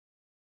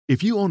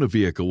If you own a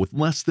vehicle with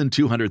less than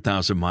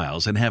 200,000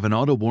 miles and have an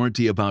auto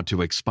warranty about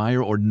to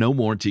expire or no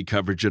warranty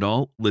coverage at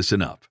all,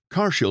 listen up.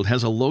 CarShield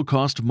has a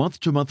low-cost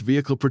month-to-month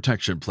vehicle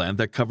protection plan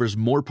that covers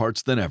more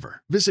parts than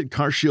ever. Visit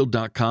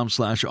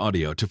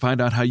carshield.com/audio to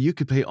find out how you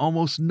could pay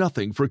almost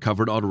nothing for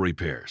covered auto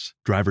repairs.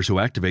 Drivers who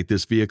activate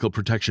this vehicle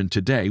protection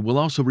today will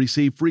also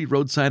receive free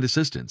roadside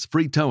assistance,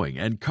 free towing,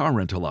 and car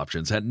rental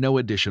options at no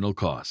additional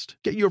cost.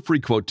 Get your free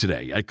quote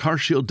today at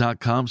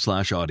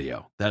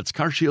carshield.com/audio. That's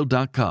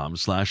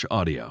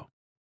carshield.com/audio.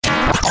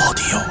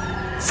 Audio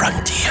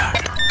Frontier.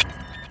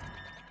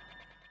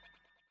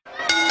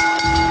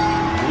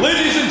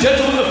 Ladies and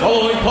gentlemen, the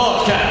following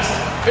podcast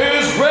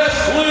is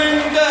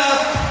wrestling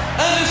daft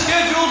and is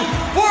scheduled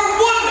for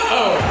 1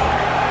 hour,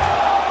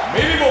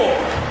 maybe more.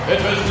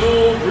 It has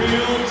no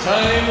real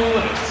time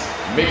limits,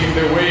 making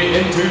their way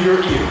into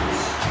your ears.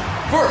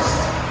 First,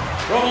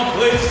 from a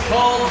place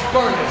called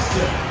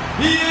Barneston,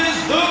 he is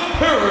the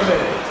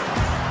Pyramid,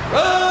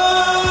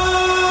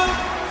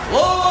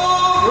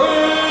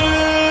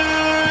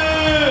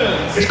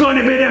 It's going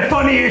to be the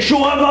funniest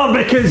show ever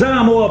because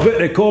I'm all about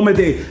the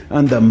comedy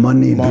and the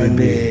money,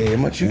 baby. How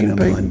much you can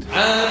pay? and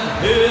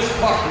his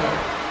partner,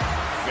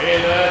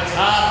 Fada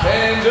Top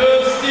End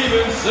of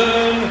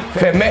Stevenson.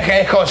 From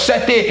Mexico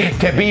City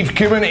to Beef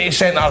Community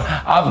Centre,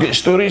 I've got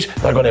stories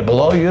that are going to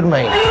blow your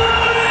mind.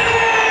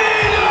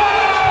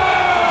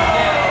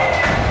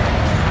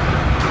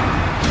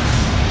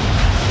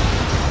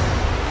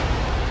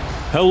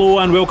 Hello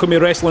and welcome to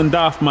Wrestling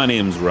Daft. My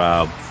name's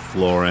Rob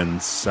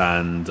Florence,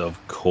 and of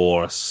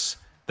course,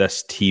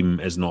 this team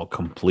is not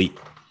complete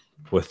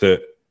without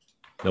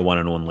the one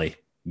and only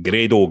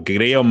Graham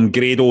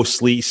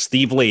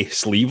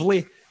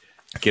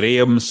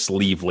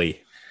Sleevely.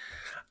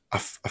 I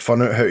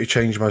found out how to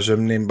change my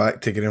Zoom name back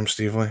to Graham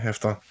Stevely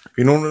after.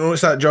 You don't notice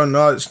that, John?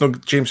 No, it's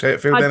not James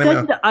Hetfield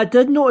anymore. I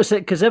did notice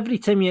it because every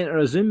time you enter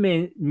a Zoom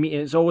meeting,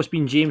 it's always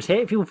been James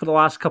Hetfield for the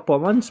last couple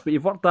of months, but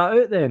you've worked that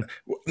out then.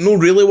 No,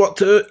 really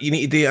worked it out. You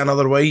need to do it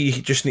another way. You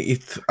just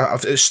need to...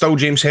 it's still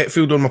James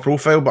Hetfield on my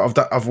profile,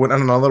 but I've went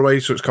in another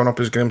way, so it's coming up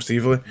as Graham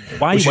Stevely.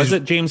 Why was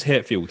it James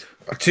Hetfield?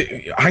 I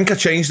think I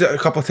changed it a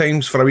couple of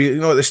times for a wee... You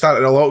know, at the start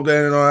of the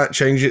lockdown and all that,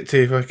 changed it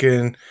to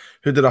fucking...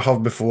 Who did I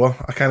have before?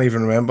 I can't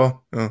even remember.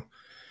 You know.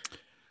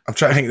 I'm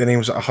trying to think the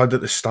names that I had at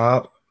the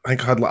start. I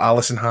think I had like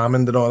Alison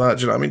Hammond and all that.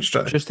 Do you know what I mean?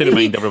 Just to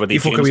remind everybody,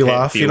 James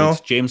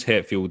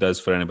Hetfield is,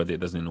 for anybody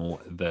that doesn't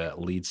know, the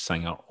lead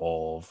singer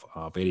of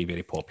a very,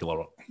 very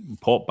popular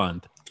pop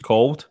band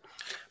called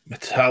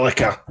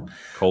Metallica.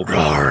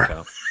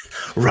 Metallica.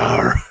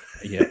 Roar.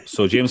 Yeah,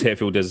 so James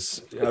Hetfield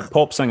is a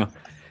pop singer.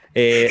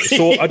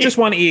 So I just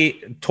want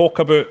to talk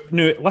about...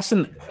 No,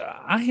 listen,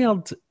 I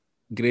heard,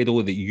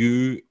 Grado, that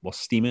you were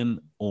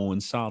steaming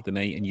on Saturday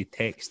night and you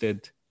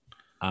texted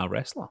a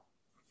wrestler.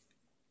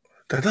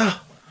 Did I?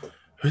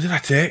 Who did I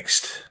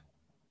text?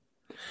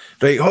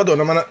 Right, hold on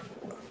a minute.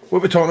 What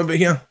are we talking about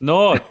here?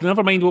 No,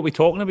 never mind what we're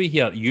talking about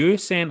here. You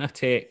sent a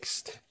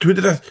text. Who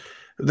did I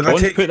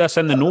text? Put this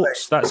in the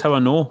notes. That's how I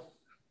know.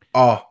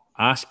 Oh.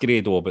 Ask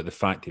Grado about the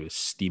fact he was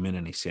steaming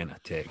and he sent a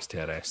text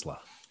to a wrestler.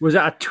 Was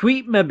it a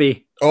tweet,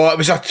 maybe? Oh, it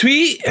was a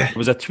tweet? It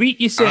was a tweet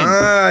you sent?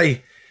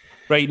 Aye.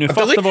 Right, now,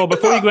 first of all,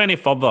 before you go any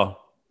further,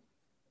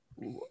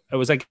 it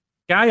was a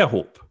guy, I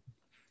hope.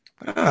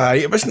 Aye,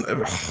 it wasn't...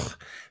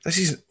 This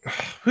is...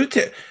 Who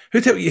tell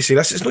you say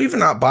this? It's not even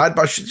that bad,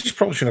 but I just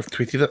probably shouldn't have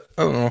tweeted it.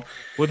 I don't know.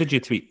 What did you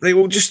tweet? Right,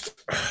 well,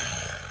 just...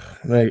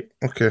 Right,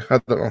 okay,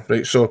 I don't know.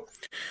 Right, so...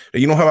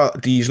 You know how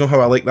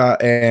I like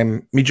that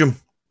medium?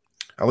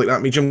 I like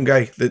that medium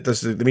guy.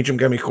 Does the medium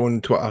guy make on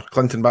Twitter?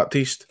 Clinton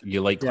Baptiste?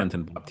 You like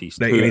Clinton Baptiste?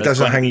 Right, and he does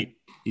that thing...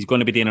 He's going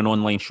to be doing an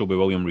online show with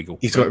William Regal.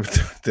 He's got to be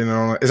doing an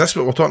online... Is this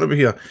what we're talking about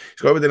here?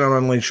 He's got to be doing an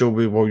online show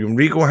with William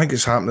Regal. I think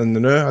it's happening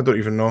now. I don't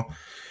even know.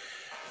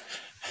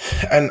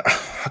 And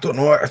I don't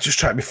know, I just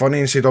tried to be funny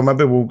and said, oh,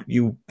 maybe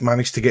you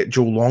managed to get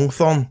Joe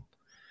Longthorne.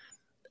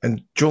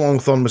 And Joe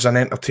Longthorne was an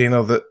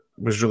entertainer that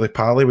was really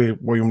pally with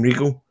William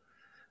Regal.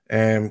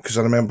 Because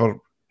I remember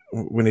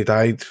when he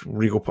died,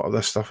 Regal put up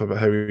this stuff about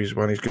how he was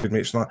one of his good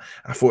mates and that.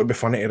 I thought it'd be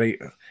funny to write,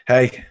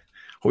 hey,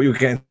 hope you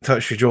get in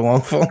touch with Joe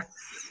Longthorne.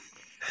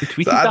 You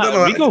tweeted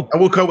that Regal? I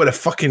woke up with a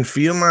fucking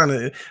fear, man.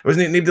 It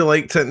wasn't nobody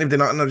liked it, nobody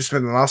nothing. I just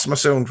made an ass of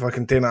myself and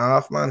fucking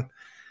 10.5, man.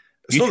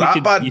 It's not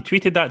that bad. You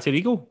tweeted that to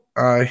Regal?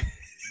 Aye.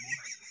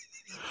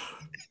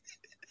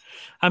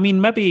 I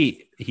mean,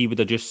 maybe he would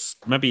have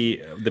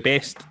the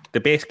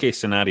best case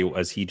scenario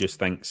is he just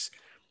thinks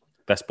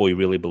this boy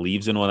really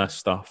believes in all this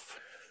stuff.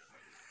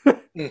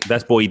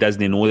 This boy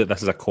doesn't know that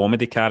this is a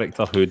comedy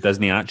character who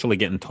doesn't actually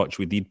get in touch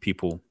with these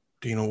people.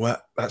 Do you know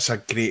what? That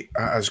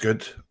is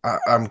good.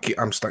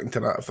 I'm sticking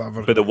to that if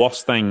ever. But the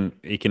worst thing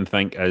he can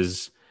think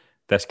is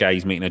this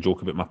guy's making a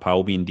joke about my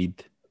pal being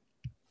dead.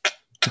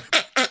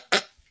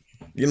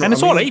 You know and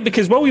it's I mean? all right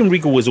because William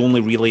Regal was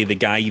only really the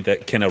guy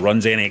that kind of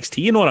runs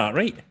NXT and all that,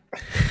 right?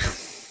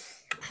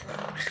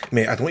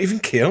 Mate, I don't even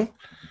care.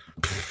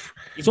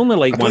 He's only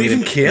like one of the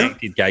even care.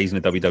 connected guys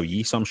in the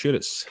WWE, so I'm sure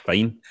it's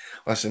fine.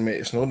 Listen, mate,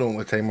 it's not the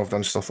only time I've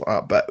done stuff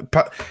like that.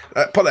 But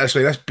put it this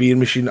way, this beer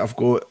machine I've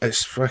got,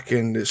 it's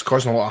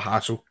causing a lot of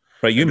hassle.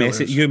 Right, you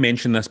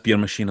mentioned this beer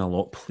machine a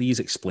lot. Please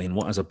explain,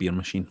 what is a beer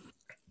machine?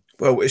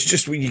 Well, it's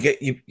just when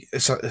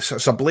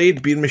it's a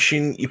blade beer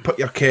machine. You put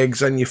your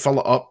kegs in, you fill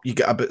it up, you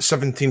get about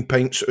 17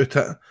 pints out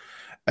it,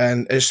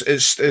 and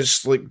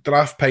it's like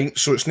draft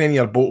pints, so it's not in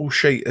your bottle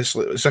shite. It's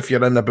like as if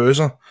you're in a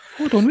boozer.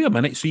 Hold on, wait a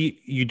minute. So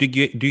you do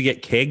you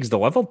get kegs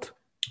delivered?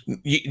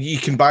 You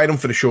can buy them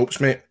for the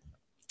shops, mate.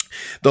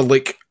 They're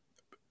like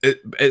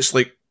it's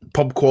like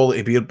pub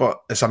quality beer,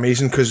 but it's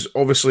amazing because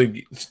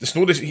obviously it's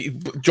not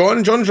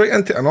John's right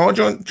into it. I know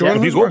John.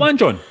 Have you got one,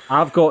 John?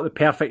 I've got the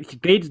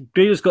perfect.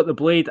 Grado's got the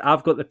blade.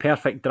 I've got the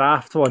perfect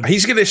draft one.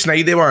 He's got the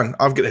snidey one.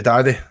 I've got the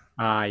daddy.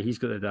 Aye, he's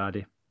got the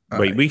daddy.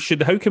 Right, we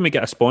should. How can we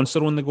get a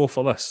sponsor on the go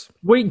for this?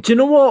 Wait, do you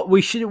know what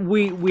we should?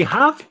 We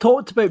have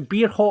talked about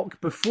Beer Hawk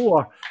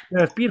before.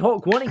 Now, if Beer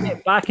Hawk want to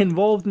get back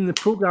involved in the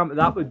program,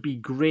 that would be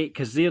great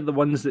because they're the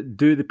ones that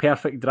do the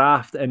perfect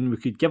draft, and we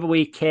could give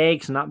away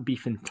kegs, and that'd be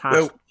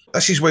fantastic. Well,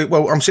 this is why.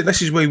 Well, I'm saying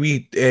this is why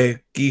we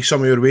give some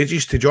of your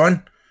wages to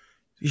John.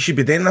 You should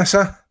be doing this,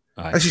 huh?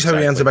 Aye, this is how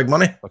he earns the big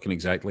money. Fucking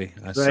exactly.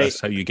 Right. That's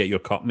how you get your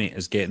cut, mate,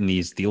 is getting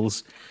these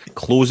deals,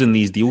 closing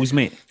these deals,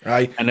 mate.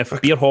 Aye. And if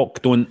Beer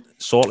Hawk don't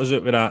sort us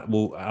out with that,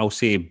 well, I'll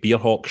say Beer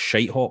Hawk,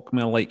 Shite Hawk,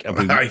 me like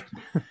every week.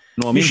 You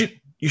know what I mean?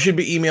 You should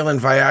be emailing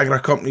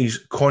Viagra companies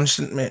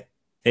constant,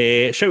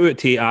 mate. Shout out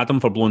to Adam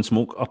for blowing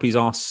smoke up his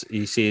arse.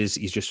 He says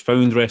he's just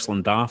found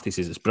Wrestling Daft. He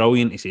says it's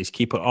brilliant. He says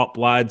keep it up,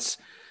 lads.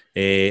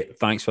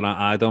 Thanks for that,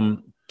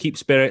 Adam. Keep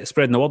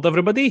spreading the word,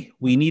 everybody.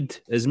 We need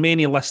as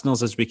many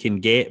listeners as we can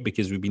get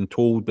because we've been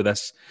told by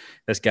this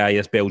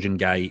Belgian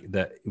guy,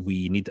 that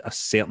we need a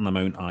certain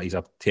amount. He's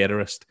a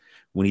terrorist.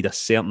 We need a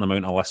certain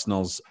amount of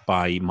listeners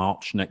by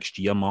March next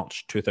year,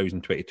 March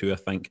 2022, I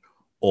think,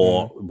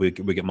 or we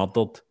get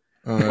murdered.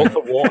 Dr.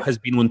 Watt has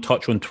been on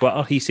touch on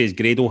Twitter. He says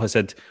Grado has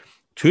had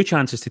 2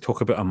 chances to talk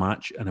about a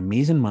match, an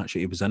amazing match that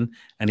he was in,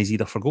 and he's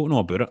either forgotten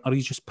all about it or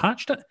he's just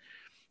patched it.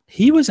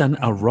 He was in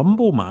a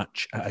Rumble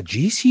match at a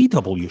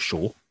GCW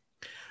show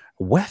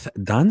with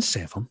Dan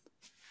Severn,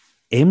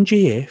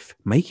 MJF,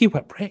 Mikey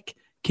Whipwreck,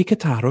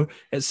 Kikataro,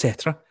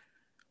 etc.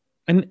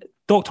 And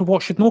Dr.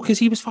 Watt should know because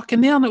he was fucking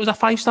there and it was a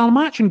 5-star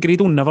match and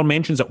Grado never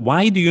mentions it.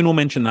 Why do you not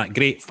mention that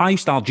great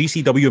 5-star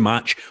GCW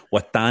match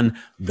with Dan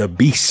the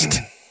Beast?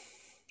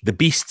 The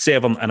Beast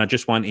Severn, and I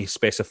just want to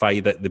specify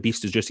that the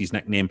Beast is just his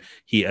nickname.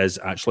 He is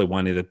actually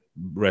one of the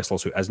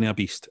wrestlers who isn't a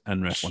beast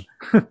in wrestling.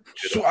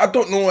 So I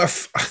don't know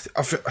if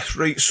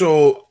right.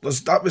 So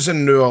that was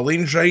in New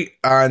Orleans, right?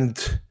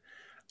 And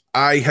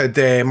I had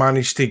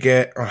managed to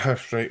get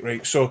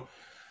right. So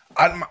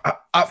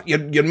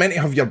you're meant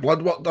to have your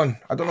blood work done.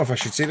 I don't know if I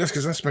should say this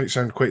because this might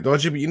sound quite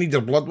dodgy, but you need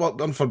your blood work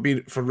done for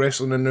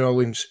wrestling in New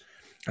Orleans,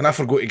 and I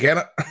forgot to get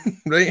it.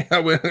 Right, I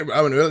went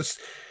out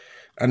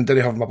and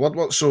didn't have my blood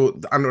work. So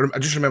I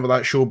just remember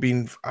that show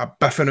being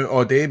biffing out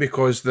all day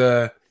because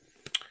the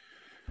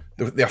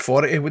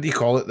authority, what do you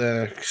call it,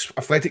 the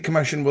athletic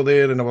commission were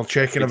there and they were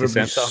checking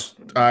everybody's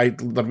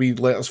their wee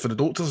letters for the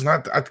doctors,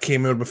 and I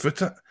came out before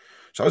it.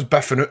 So I was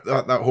biffing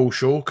out that whole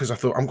show because I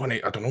thought, I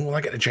don't know, will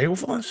I get to jail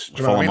for this?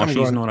 Do you know full what of I mean?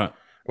 mushies, not it.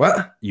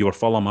 What? You were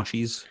full of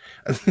mushies.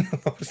 I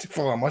was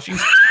full of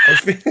mushies.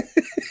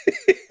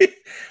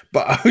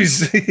 But I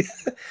was...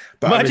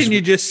 Imagine you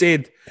just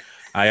said,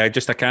 I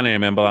can't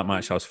remember that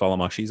match. I was full of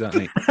mushies that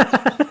night.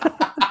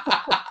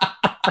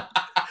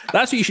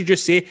 That's what you should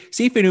just say.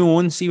 See if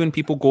anyone, see when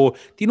people go, do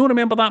you not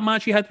remember that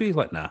match you had with? He's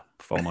like, nah,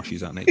 full of mushies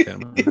that night.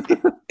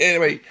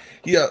 Anyway,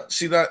 yeah,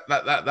 see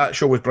that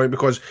show was brilliant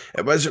because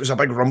it was a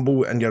big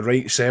rumble, and you're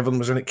right, Severn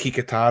was in it,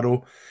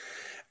 Kikataro,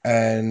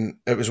 and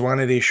it was one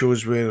of these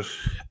shows where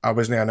I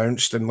wasn't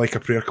announced and like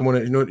a prayer come on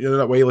it. You know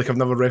that way, like I've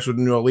never wrestled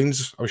in New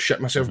Orleans. I was shitting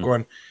myself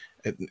going,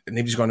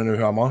 nobody's going to know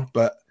who I'm on,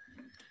 but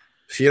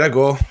here I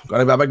go,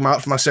 going to be a big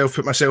mark for myself,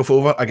 put myself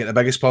over, I get the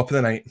biggest pop of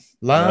the night.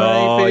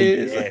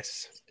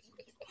 Yes.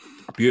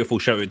 Beautiful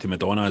shout out to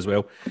Madonna as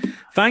well.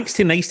 Thanks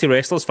to Nice to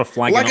Wrestlers for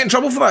flagging. Will I get in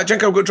trouble for that? Do you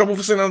think I've got trouble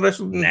for saying I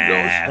wrestled?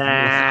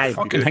 Nah,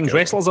 fucking things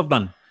wrestlers have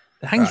done.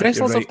 The things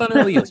wrestlers have done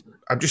earlier.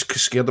 I'm just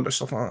scared about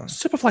stuff like that.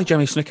 Superfly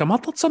Jimmy Snooker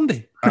murdered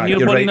somebody. And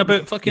you're worrying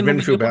about fucking...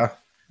 You're feel better.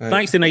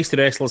 Thanks to Nice to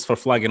Wrestlers for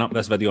flagging up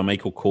this video of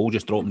Michael Cole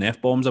just dropping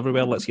F-bombs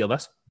everywhere. Let's hear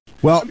this.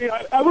 Well,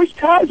 I wish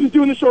Taz was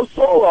doing the show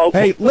solo.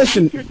 Hey,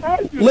 listen.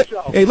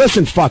 Hey,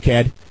 listen,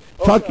 fuckhead.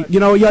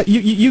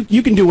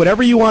 You can do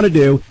whatever you want to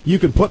do. You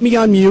can put me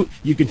on mute.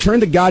 You can turn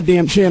the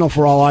goddamn channel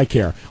for all I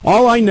care.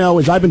 All I know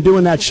is I've been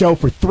doing that show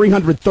for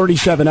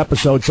 337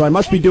 episodes, so I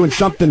must be doing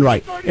something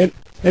right.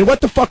 And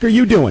what the fuck are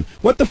you doing?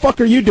 What the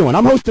fuck are you doing?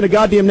 I'm hosting a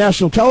goddamn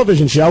national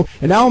television show,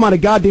 and now I'm on a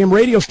goddamn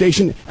radio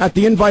station at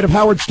the invite of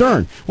Howard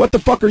Stern. What the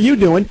fuck are you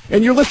doing?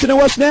 And you're listening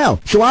to us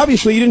now. So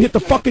obviously you didn't hit the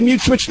fucking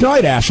mute switch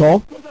tonight,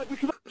 asshole.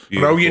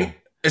 Brilliant.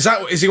 Is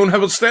he on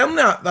Howard Stern,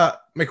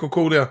 that Michael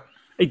Cole there?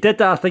 He did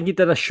that. I think he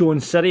did a show on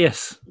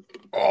Sirius.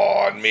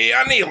 Oh, mate,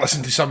 I need to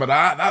listen to some of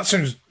that. That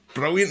sounds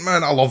brilliant,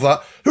 man. I love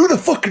that. Who the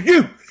fuck are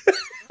you?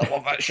 I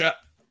love that shit.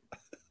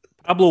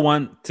 Pablo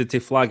wanted to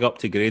flag up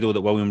to Grado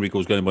that William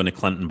Regal's going to be on the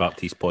Clinton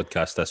Baptiste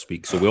podcast this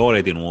week, so we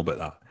already know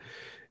about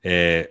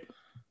that.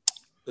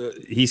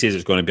 He says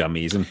it's going to be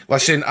amazing.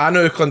 Listen, I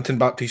knew Clinton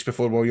Baptiste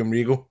before William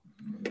Regal.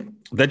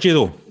 Did you,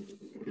 though?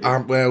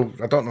 Well,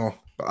 I don't know,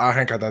 but I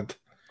think I did.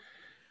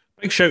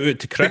 Big shout out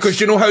to Chris. Because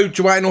do you want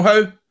to know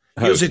how?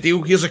 Here's the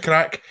deal, here's the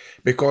crack.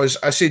 Because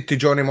I said to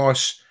Johnny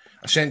Moss,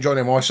 I sent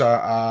Johnny Moss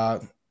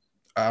a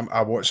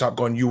WhatsApp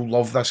going, "You'll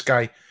love this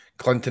guy,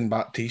 Clinton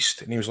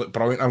Baptiste." And he was like,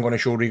 "Brilliant, I'm going to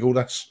show Regal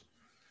this."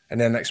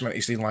 And then next minute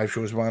he's doing live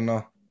shows,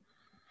 man.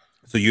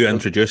 So you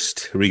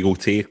introduced Regal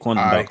to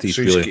Clinton Baptiste,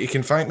 so really? He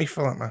can thank me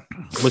for that, man.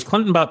 Was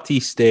Clinton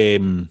Baptiste...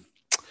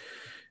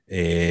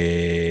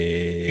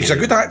 He's a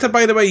good actor,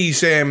 by the way.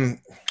 He's... I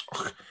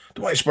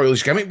don't want to spoil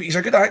his gimmick, but he's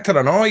a good actor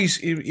and all.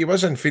 He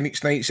was in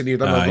Phoenix Nights and he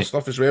done other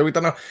stuff as well. He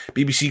done a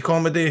BBC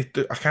comedy.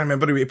 I can't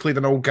remember. He played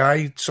an old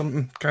guy,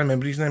 something. Can't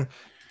remember his name.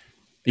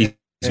 He's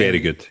very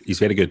good. He's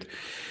very good.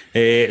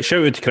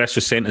 Shout out to Chris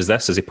who sent us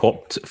this as he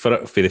popped for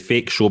it for the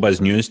fake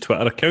Showbiz News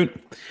Twitter account.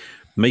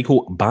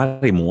 Michael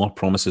Barrymore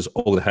promises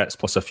all the hits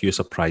plus a few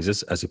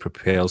surprises as he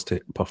prepares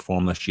to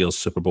perform this year's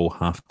Super Bowl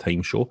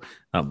halftime show.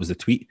 That was the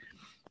tweet.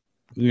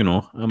 You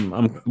know,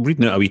 I'm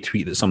reading out a wee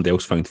tweet that somebody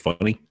else found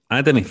funny.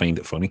 I didn't find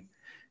it funny,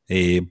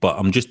 but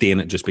I'm just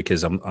doing it just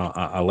because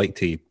I like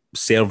to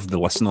serve the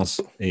listeners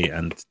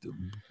and,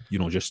 you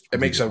know, just... It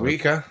makes a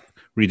week, huh?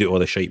 Read out all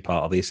the shite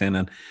part they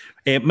sent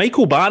in.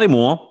 Michael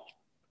Barrymore,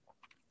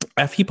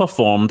 if he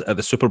performed at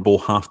the Super Bowl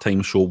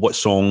halftime show, what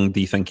song do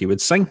you think he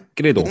would sing?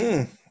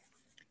 Grado?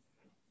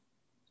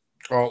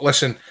 Oh,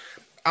 listen,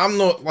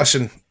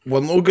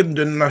 we're no good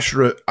doing this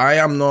route. I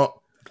am not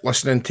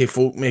listening to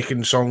folk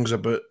making songs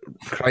about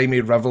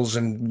crimey rivers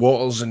and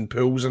waters and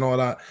pools and all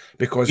that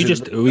because you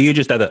just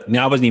did it.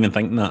 No, I wasn't even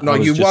thinking that. No,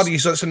 you were.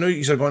 That's a new.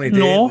 You're going to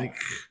do it.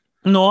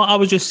 No, I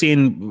was just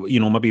saying. You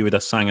know, maybe you would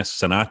have sang a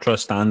Sinatra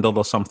standard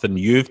or something.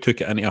 You've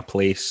took it into a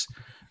place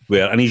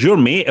where, and he's your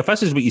mate. If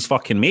this is what his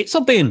fucking mates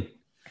are doing,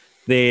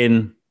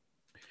 then.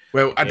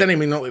 Well, I didn't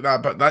mean not like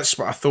that, but that's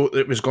what I thought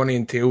it was going to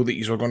entail. That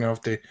you were going to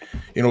have to,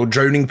 you know,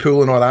 drowning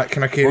pool and all that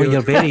kind of carry. Oh,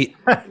 you're very.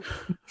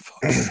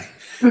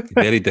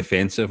 Very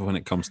defensive when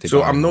it comes to...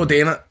 So I'm not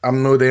doing it.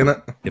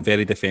 You're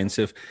very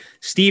defensive.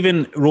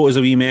 Stephen wrote us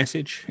a wee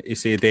message. He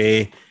said,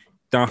 "Good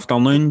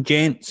afternoon,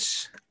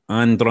 gents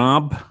and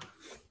Rab."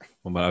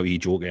 Well, a wee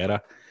joke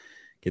era.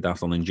 Good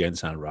afternoon,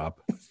 gents and Rab.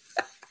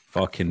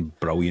 Fucking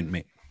brilliant,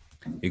 mate.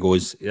 He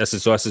goes, this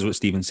is what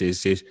Stephen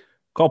says. He says,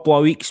 "Couple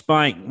of weeks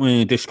back,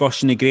 when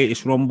discussing the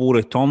Greatest Rumble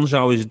returns,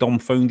 I was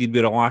dumbfounded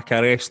with a lack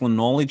of wrestling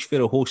knowledge for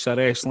a host of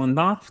Wrestling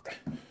Daft.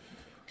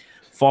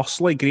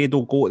 Firstly,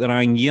 Grado got the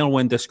wrong year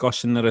when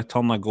discussing the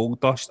return of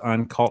Goldust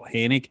and Kurt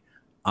Hennig.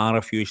 I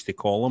refused to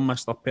call him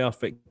Mr.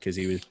 Perfect because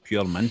he was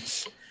pure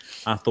mince.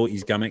 I thought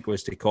his gimmick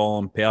was to call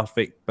him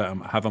Perfect, but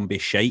have him be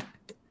shite.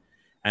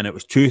 And it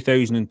was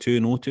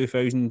 2002, no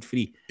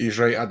 2003. He's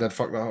right, I did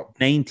fuck that up.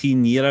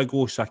 19 years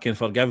ago, so I can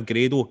forgive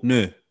Grado.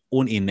 No,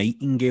 onto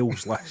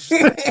Nightingale's list.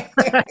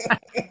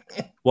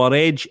 Were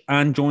Edge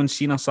and John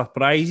Cena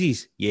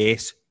surprises?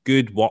 Yes,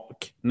 good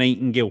work,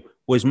 Nightingale.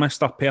 Was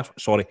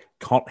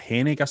Kurt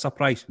Hennig a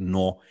surprise?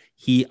 No.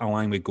 He,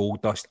 along with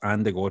Goldust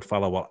and The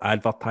Godfather, were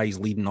advertised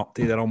leading up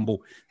to the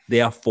Rumble.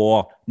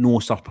 Therefore, no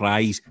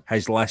surprise.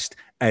 His list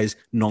is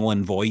null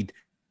and void.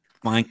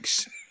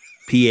 Thanks.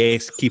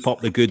 P.S. Keep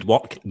up the good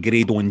work,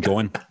 Grado and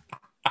John."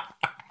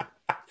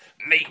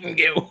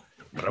 Nightingale.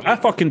 I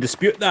fucking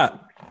dispute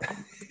that.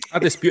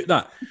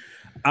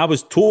 I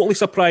was totally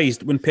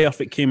surprised when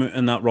Perfect came out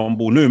in that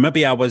Rumble. No,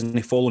 maybe I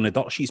wasn't following the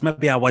dirt sheets.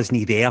 Maybe I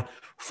wasn't there,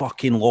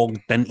 fucking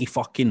logged into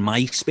fucking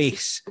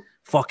MySpace,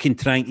 fucking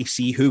trying to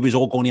see who was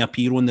all going to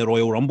appear on the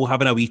Royal Rumble,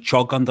 having a wee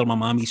chug under my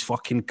mammy's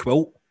fucking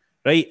quilt,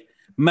 right?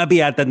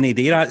 Maybe I didn't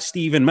do that,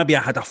 Stephen. Maybe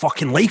I had a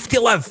fucking life to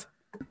live.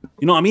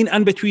 You know what I mean?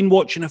 In between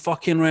watching the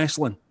fucking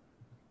wrestling.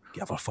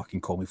 You ever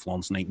fucking call me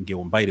Florence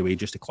Nightingale? And by the way,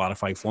 just to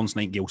clarify, Florence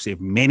Nightingale saved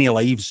many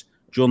lives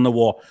during the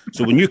war.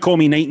 So when you call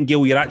me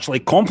Nightingale, you're actually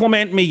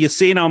complimenting me. You're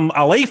saying I'm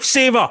a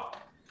lifesaver.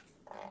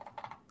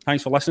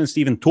 Thanks for listening,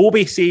 Stephen.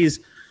 Toby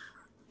says,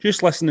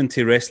 "Just listening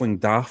to Wrestling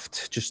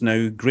Daft just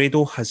now,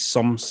 Grado has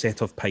some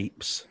set of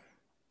pipes."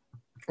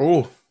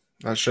 Oh,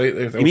 that's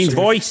right. He means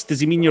voice. Does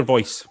he mean your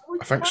voice?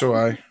 I think so,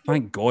 aye.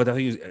 Thank God. I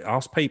think it was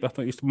arse pipe. I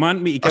thought he used to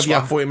want me to give That's you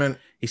what I thought he meant.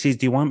 He says,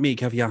 "Do you want me to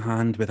give you a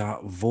hand with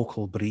that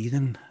vocal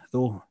breathing,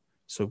 though?"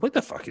 So what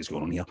the fuck is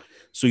going on here?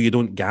 So you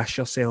don't gas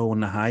yourself on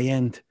the high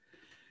end.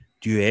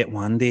 Duet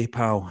one day,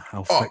 pal.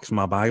 I'll fix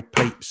my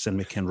bagpipes and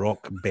we can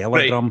rock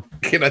Bella drum.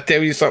 Can I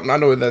tell you something? I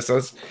know what this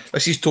is.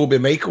 This is Toby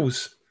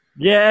Michaels.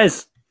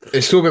 Yes.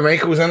 It's Toby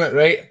Michaels, isn't it,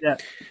 right? Yeah.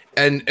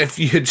 And if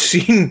you had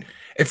seen,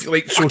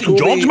 Toby,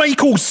 George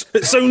Michaels,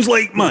 it sounds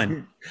like,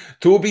 man.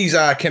 Toby's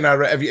kind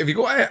of, have you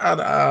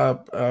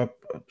got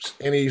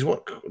any of his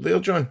work there,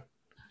 John?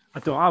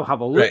 I'll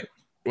have a look. Right.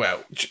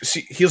 Well,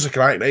 see, here's the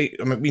crack, right?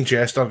 I mean, me and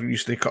Chester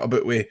used to cut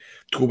about with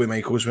Toby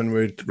Michaels when we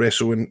would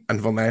wrestle in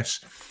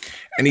Inverness.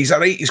 And he's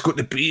alright, he's got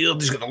the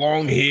beard, he's got the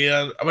long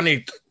hair. I want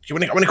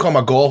to call him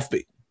a golf, but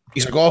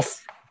he's a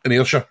golf in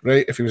Ayrshire,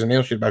 right? If he was in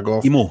Ayrshire, he'd be a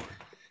golf. Emo.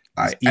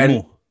 Aye,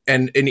 emo.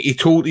 and he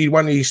told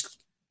one of these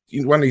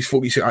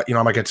folk, he said,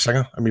 I'm a good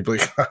singer, and we'd be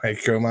like, aye,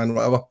 cool man,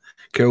 whatever,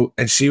 cool.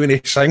 And see when he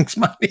sings,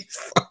 man, he's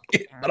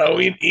fucking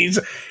brilliant. He's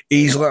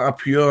like a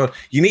pure.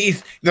 You need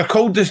to, they're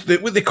called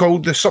what they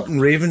called the something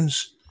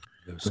ravens.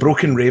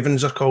 Broken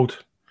ravens are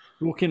called.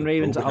 Broken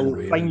Ravens. I'll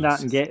find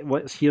that and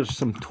here's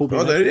some Toby.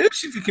 Oh, there it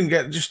is. If you can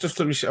get just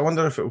after we. I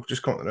wonder if it'll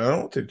just come. I don't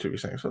want to do 2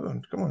 seconds. Hold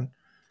on, come on.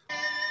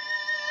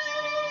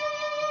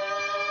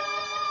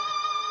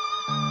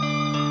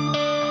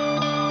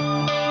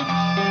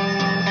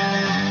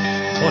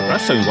 Oh,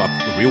 that sounds like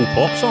a real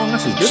pop song.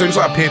 This is good. Sounds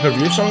like a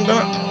pay-per-view song,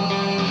 doesn't it?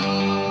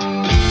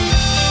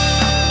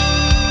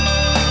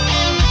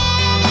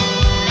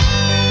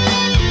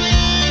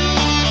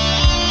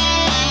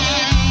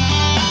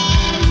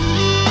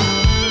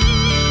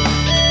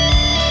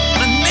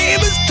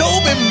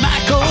 Toby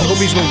Michael. I hope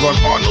he's not going,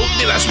 oh, no,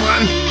 do this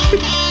one.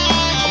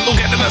 I'm not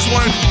getting this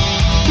one.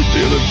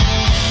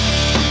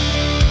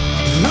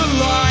 The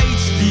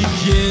lights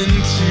begin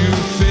to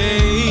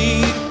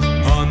fade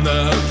on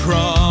the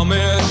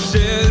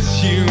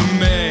promises you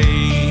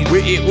made.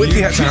 Wait, he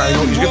hits a high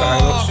note. He's got the high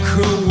notes.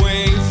 Walk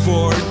away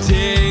for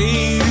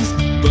days,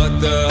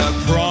 but the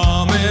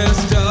promise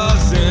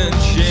doesn't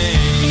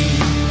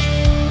change.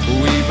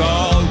 We've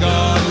all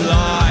got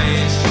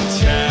lies to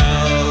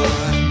tell.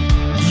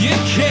 You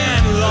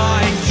can't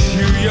lie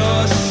to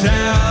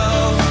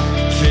yourself.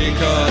 Take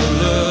a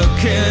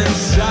look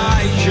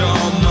inside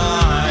your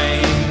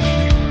mind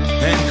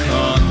and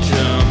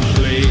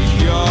contemplate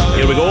your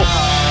Here we go.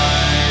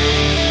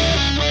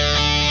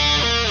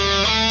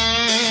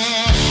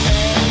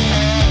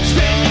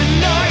 Spend your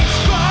nights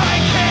by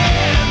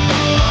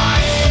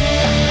candlelight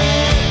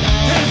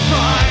and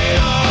find a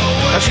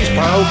way That's his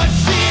pal. to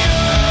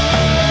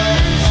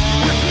tears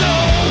with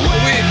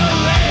nowhere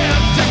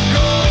left to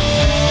go.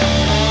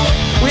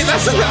 Wait,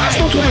 that's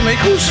not Toby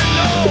Michaels.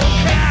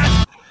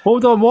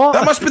 Hold on, what?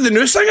 That must be the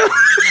new singer.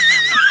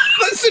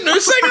 That's the new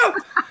singer.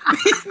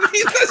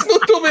 That's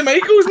not Toby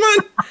Michaels, man.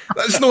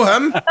 That's not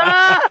him.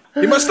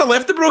 He must have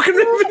left the Broken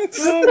Ravens.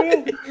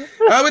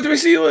 What do we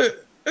see?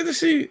 What do we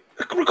see?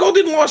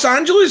 Recorded in Los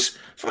Angeles.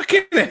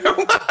 Fucking hell,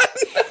 man.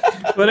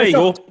 Well, there you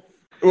go.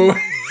 Oh.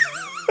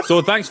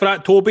 So thanks for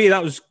that, Toby.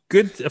 That was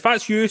good. If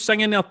that's you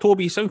singing there,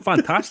 Toby, you sound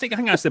fantastic. I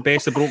think that's the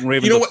best the Broken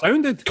Ravens You know have what?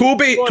 sounded.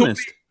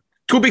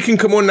 Toby can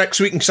come on next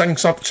week and sing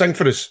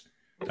for us.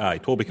 Aye,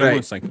 Toby, come on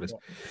and sing for us.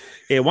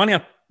 One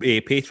of our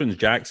patrons,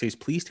 Jack, says,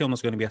 please tell them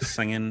there's going to be a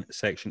singing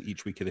section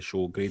each week of the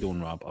show. Grado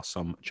and Rab are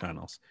some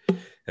channels.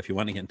 If you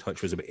want to get in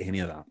touch with us about any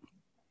of that,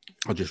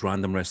 or just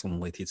random wrestling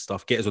related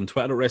stuff, get us on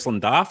Twitter at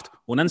Wrestling Daft,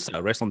 on Insta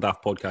at Wrestling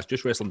Daft Podcast,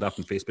 just Wrestling Daft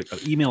on Facebook, or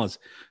email us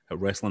at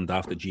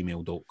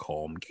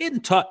wrestlingdaft@gmail.com. Get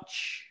in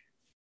touch.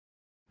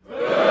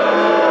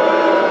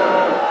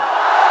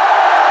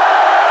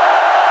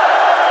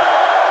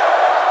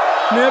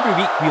 Now, every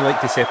week we like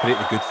to separate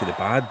the good for the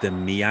bad, the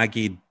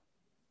Miyagi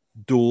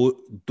the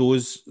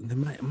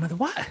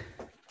what?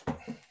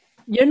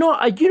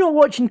 Are you not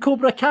watching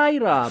Cobra Kai,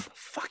 Rab?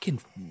 Fucking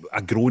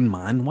a grown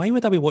man. Why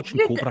would I be watching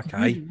Cobra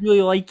Kai? You'd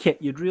really like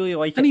it. You'd really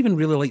like it. I didn't even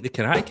really like the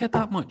Karate Kid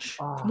that much.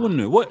 Come on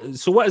now. What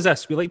is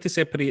this? We like to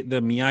separate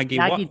the Miyagi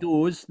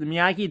the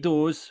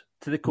Miyagi-Do's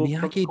to the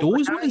Cobra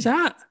Miyagi-Do's? What is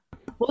that?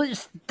 Well,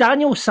 it's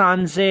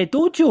Daniel-san's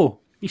dojo.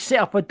 He set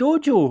up a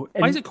dojo.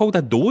 Why is it called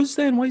a doze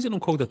then? Why is it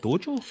not called a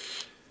dojo?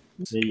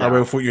 I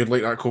well thought you'd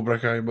like that Cobra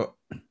Kai, but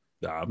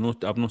I've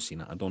not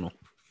seen it. I don't know.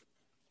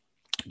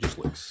 It just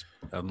looks.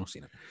 I've not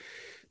seen it.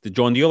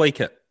 John, do you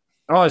like it?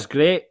 Oh, it's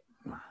great.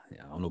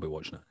 Yeah, I'll not be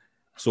watching it.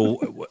 So,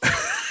 what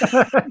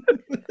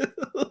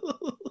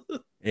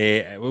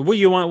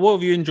you want? What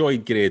have you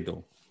enjoyed,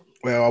 Grado?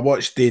 Well, I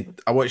watched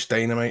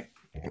Dynamite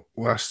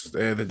last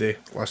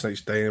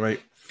night's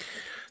Dynamite.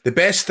 The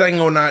best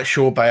thing on that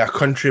show by a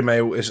country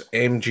mile is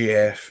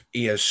MGF.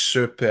 He is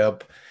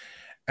superb.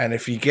 And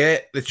if you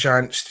get the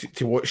chance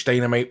to watch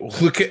Dynamite,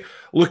 look at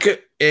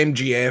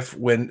MGF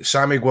when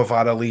Sammy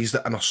Guevara leaves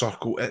the inner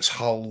circle. It's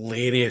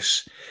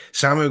hilarious.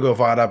 Sammy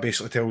Guevara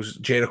basically tells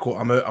Jericho,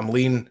 I'm out, I'm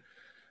leaving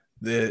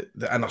the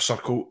inner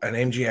circle, and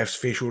MGF's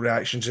facial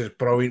reactions is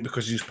brilliant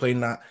because he's playing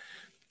that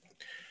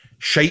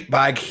shite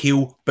bag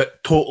heel,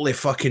 but totally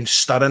fucking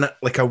stirring it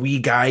like a wee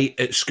guy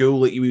at school,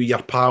 like you with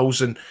your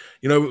pals. And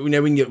you know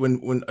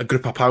when a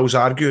group of pals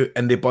argue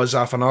and they buzz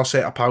off another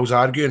set of pals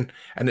arguing,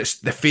 and it's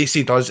the face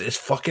he does is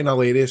fucking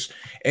hilarious.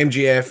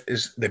 MGF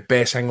is the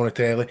best thing on the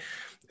telly.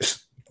 It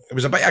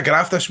was a bit of a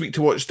graft this week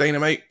to watch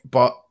Dynamite,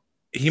 but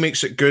he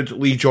makes it good.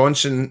 Lee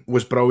Johnson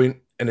was brilliant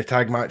in the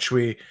tag match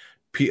with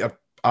Peter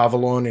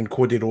Avalon and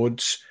Cody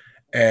Rhodes.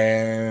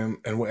 And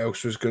what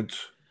else was good?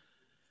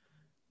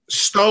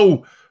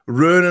 Still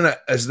ruining it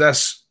is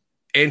this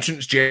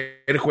entrance,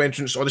 Jericho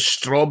entrance, all the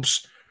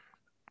strobs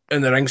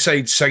in the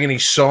ringside singing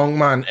his song,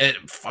 man. It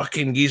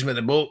fucking gives me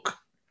the book.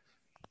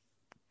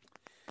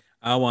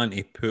 I want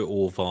to put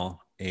over.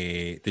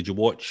 Did you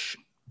watch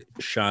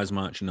Shaz's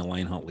match in the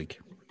Lionheart League?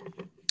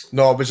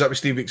 No, was that with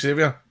Steve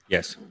Xavier?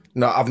 Yes.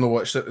 No, I've not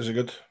watched it. Is it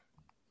good?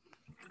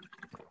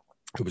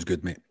 It was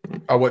good, mate.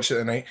 I watched it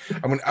tonight.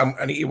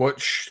 I need to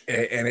watch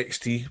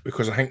NXT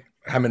because I think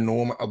him and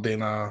Noam are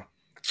doing a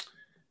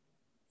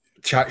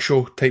chat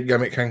show type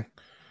gimmick thing.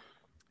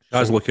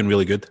 That's looking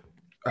really good.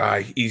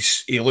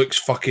 He looks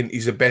fucking.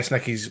 He's the best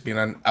Nick he's been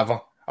in ever.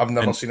 I've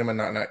never seen him in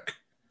that Nick.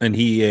 And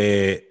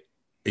he's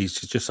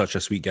just such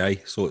a sweet guy.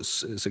 So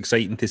it's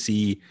exciting to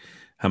see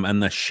him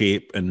in this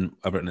shape and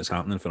everything that's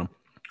happening for him.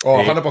 Oh,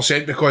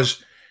 100%,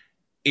 because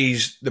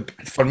he's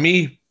for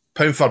me,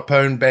 pound for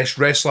pound, best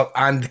wrestler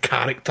and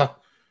character.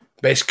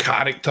 Best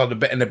character, the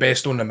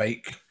best on the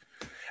mic.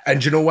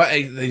 And you know what?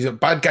 He's a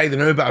bad guy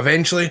now, but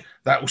eventually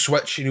that will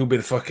switch and he'll be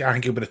I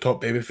think he'll be the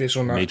top babyface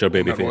on that. Major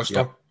babyface,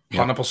 roster.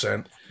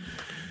 100%.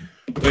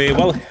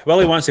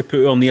 Willie wants to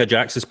put on Nia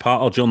Jax's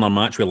partner during their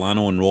match with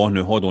Lano and Raw.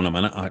 Now, hold on a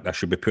minute. I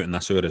should be putting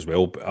this out as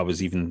well. But I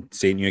was even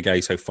saying to you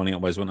guys how funny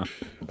it was, wasn't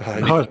I?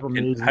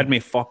 It had me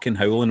fucking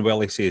howling.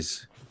 Willie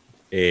says,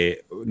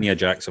 Nia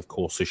Jax, of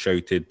course, has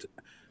shouted,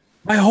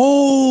 "My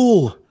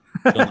hole!"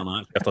 during the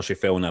match after she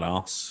fell on her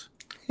arse.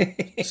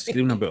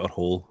 Screaming about her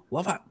hole.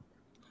 Love it.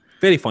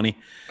 Very funny.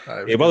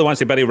 Willie wants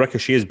to bury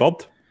Ricochet's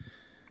bird.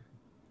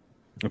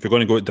 If you're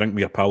going to go out and drink with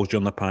your pals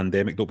during the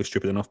pandemic, don't be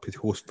stupid enough to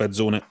post vids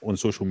on it on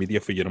social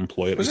media for your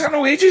employer. Was that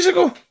no ages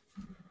ago?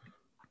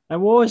 It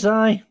was,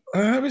 aye.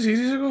 It was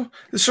ages ago.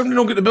 Did somebody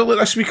not get the bill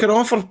this week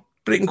off for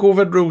breaking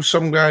COVID rules?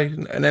 Some guy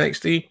in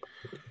NXT?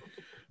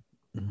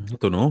 I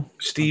don't know.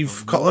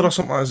 Steve Cutler or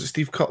something? Is it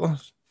Steve Cutler?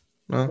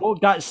 No. Oh,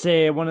 that's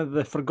one of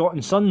the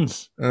Forgotten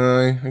Sons.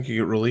 I think he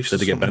got released.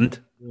 Did he get binned?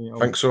 I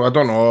think so. I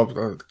don't know. I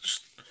don't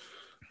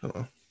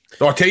know.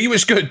 No, I'll tell you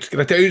what's good. Can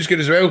I tell you what's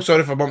good as well?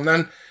 Sorry for bumping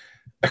in.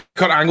 The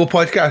Kurt Angle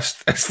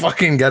podcast. It's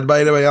fucking good,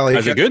 by the way. I like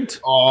Is it good?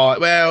 Oh,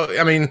 well,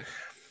 I mean,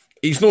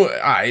 it's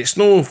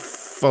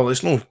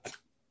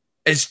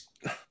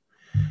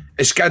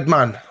good,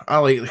 man. I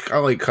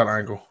like Kurt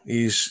Angle.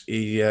 He's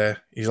a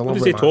lovely man. What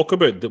does he talk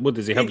about? What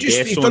does he have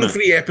guests He's on done it?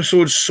 3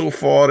 episodes so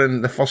far,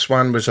 and the first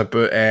one was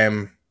about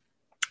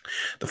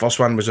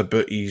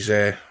his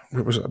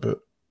what was it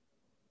about?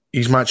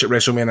 His match at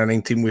WrestleMania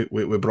 19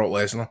 with Brock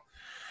Lesnar.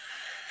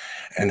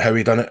 And how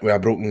he done it with a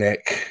broken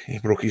neck. He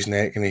broke his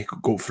neck and he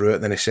got through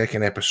it. Then the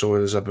second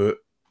episode is about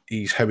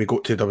how he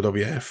got to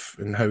WWF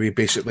and how he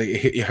basically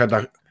he had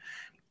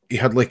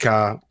like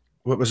a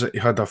what was it? He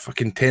had a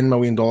fucking $10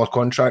 million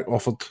contract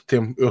offered to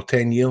him over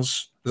 10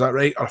 years. Is that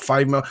right? Or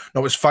 $5 million?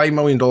 No, it was $5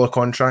 million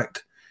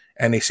contract,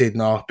 and he said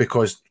no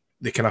because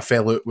they kind of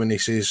fell out when he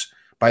says,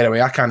 "By the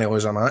way, I can't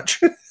lose a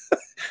match."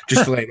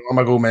 Just to let him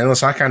go, man,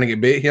 I can't get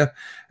bait here.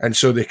 And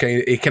so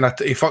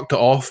he fucked it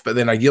off. But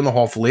then a year and a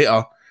half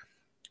later,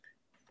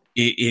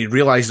 he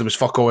realised there was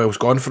fuck all else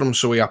gone for him,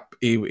 so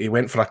he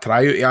went for a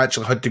tryout. He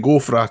actually had to go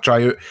for a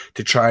tryout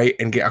to try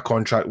and get a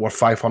contract worth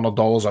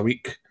 $500 a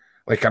week,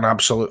 like an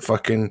absolute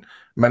fucking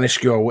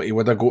minuscule what he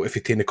would have got if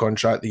he'd taken the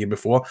contract the year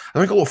before. I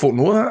think a lot of folk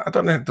know that. I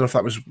don't know if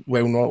that was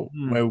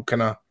well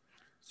kind of.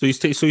 So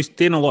he's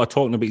doing a lot of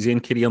talking about his own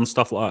career and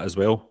stuff like that as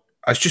well.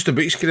 It's just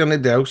about his career and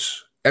anything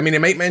else. I mean, he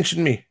might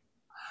mention me.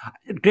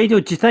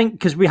 Grado, do you think,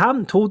 because we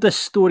haven't told this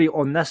story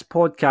on this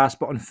podcast,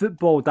 but on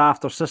Football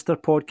Daft, our sister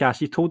podcast,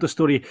 you told the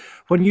story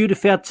when you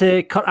referred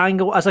to Kurt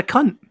Angle as a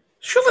cunt.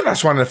 Surely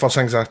that's one of the first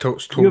things I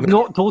told. You've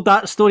not told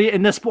that story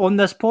on this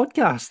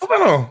podcast. I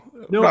don't know.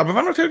 No. Rob, have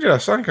I not told you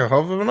this? I think I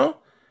have I not?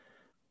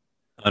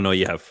 I know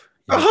you have.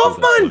 I have,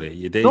 man.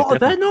 You did.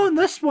 Not on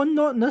this one.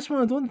 Not in this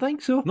one. I don't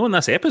think so. No, in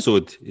this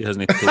episode, he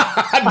hasn't told.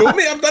 No,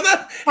 mate, I've done it.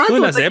 No,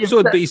 in this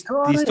episode, but he's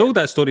told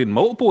that story in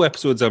multiple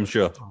episodes, I'm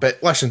sure.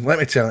 But listen, let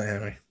me tell it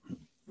anyway.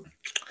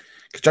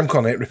 Because Jim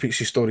Cornette repeats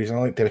his stories, and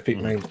I like to repeat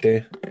mine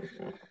too.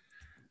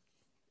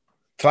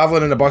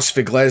 Travelling in the bus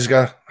for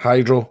Glasgow,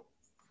 Hydro,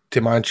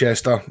 to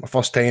Manchester. My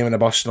first time in the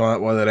bus, and all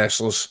that, one of the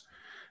wrestlers.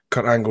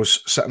 Kurt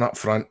Angle's sitting up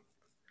front.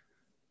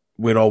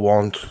 We're all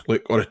warned.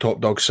 Look, all the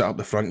top dogs sit up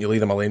the front. You leave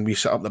them alone. We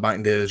sit up the back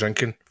and do the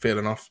drinking. Fair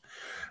enough.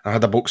 I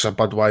had a box of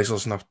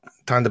Budweisers and I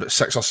turned about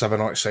 6 or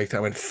 7 outside. I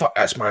went, fuck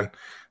this, man.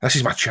 This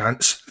is my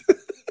chance.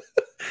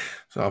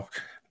 So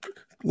I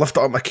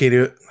lifted up my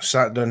carry-out,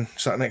 sat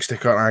next to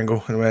Kurt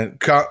Angle and went,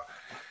 Kurt,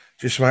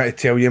 just want to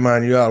tell you,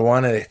 man, you are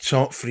one of the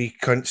top 3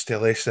 cunts to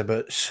list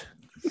about.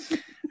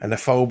 And the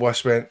foul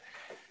boss went,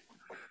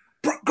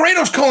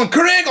 Grado's calling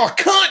Craig or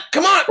cunt,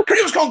 come on,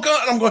 Grado's calling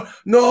cunt. And I'm going,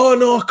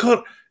 no,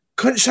 Kurt.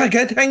 Couldn't I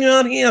get hang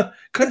on here? But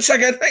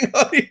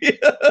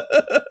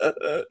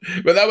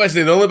that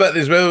wasn't the only bit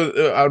as well.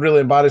 I really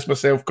embarrassed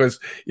myself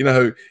because you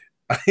know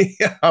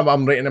how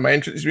I'm writing in my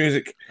entrance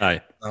music.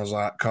 Aye. I was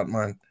like, cut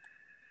man.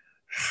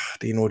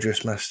 Do you know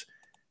just missed?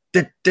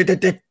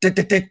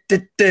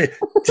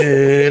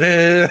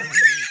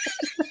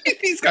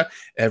 He's got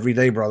every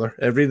day, brother.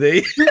 Every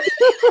day.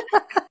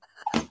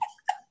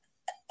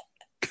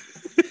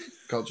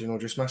 God, do you know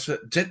just miss it?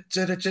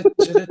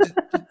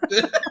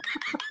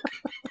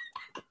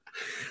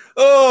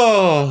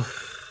 Oh,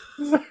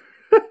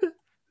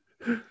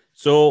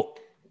 so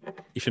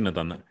you shouldn't have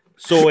done that.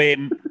 So,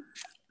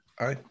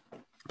 aye.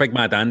 Big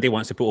Mad Andy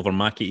wants to put over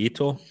Maki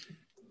Ito.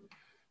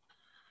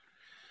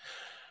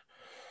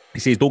 He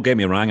says, don't get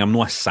me wrong, I'm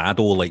not a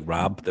sado like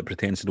Rab that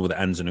pretends to know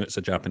the ins and outs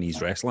of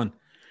Japanese wrestling.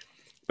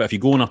 But if you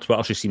go on her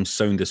Twitter, she seems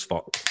sound as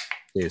fuck.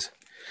 Says.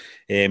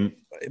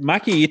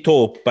 Maki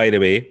Ito, by the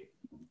way,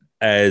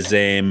 is...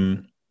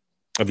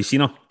 have you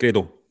seen her,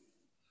 Grado?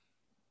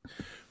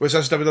 What's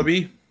this,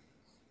 WWE?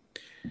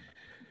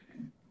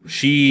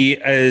 She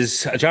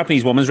is a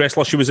Japanese women's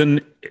wrestler. She was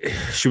in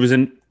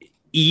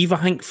Eve, I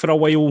think, for a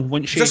while,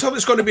 wasn't she? Is this how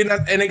it's going to be in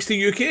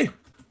NXT UK?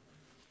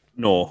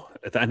 No,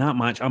 in that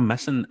match, I'm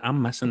missing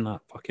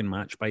that fucking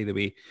match. By the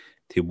way,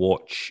 to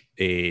watch,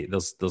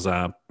 there's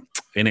a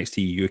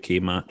NXT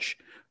UK match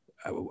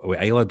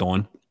with Isla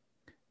Dawn,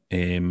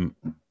 and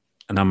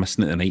I'm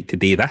missing it tonight.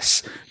 Today,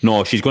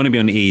 she's going to be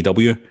on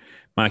AEW,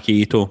 Maki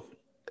Ito,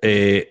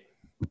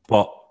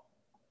 but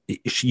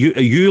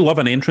you love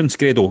an entrance,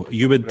 Grado.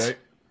 You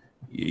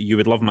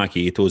would love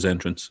Maki Ito's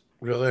entrance.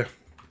 Really?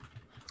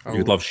 You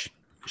would love.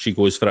 She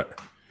goes for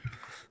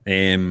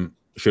it.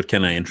 Sure,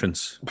 kind of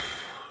entrance.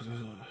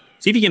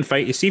 See if you can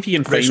fight. See if you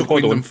can find. Wrestle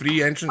Kingdom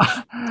free entrance.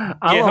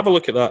 Yeah, have a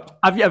look at that.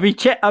 Have you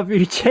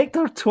checked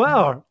her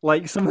Twitter?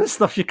 Like some of the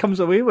stuff she comes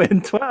away with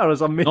on Twitter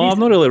is amazing. No, I've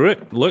not really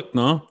looked.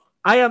 No,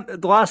 I am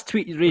the last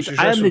tweet you read.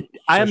 I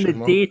am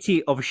the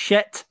deity of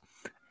shit.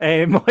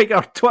 Like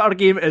her Twitter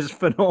game is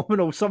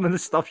phenomenal. Some of the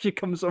stuff she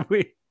comes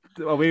away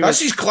with.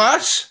 That's his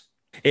class.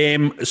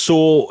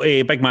 So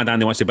Big Man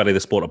Dandy wants to bury the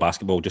sport of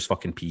basketball. Just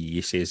fucking PE,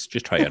 he says.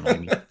 Just try to annoy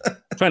me.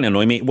 Trying to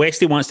annoy me.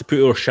 Westy wants to put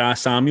over Sha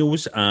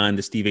Samuels and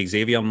the Steve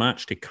Xavier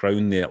match to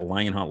crown the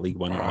Lionheart League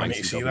winner. I need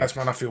to see this,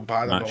 man. I feel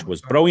bad. Match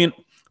was brilliant.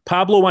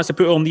 Pablo wants to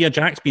put on Nia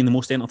Jax being the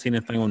most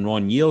entertaining thing on Raw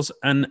in years,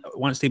 and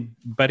wants to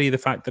bury the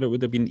fact that it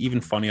would have been even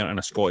funnier in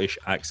a Scottish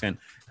accent.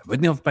 It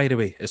wouldn't have, by the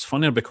way. It's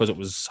funnier because it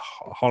was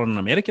her in an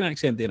American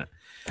accent, didn't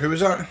it? Who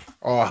was that?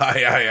 Oh,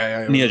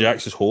 aye. Nia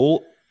Jax's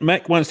whole.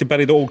 Mick wants to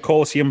bury the old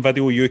Coliseum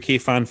video UK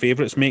fan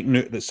favourites, making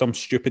out that some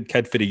stupid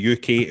kid for the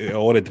UK out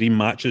of all the dream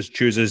matches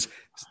chooses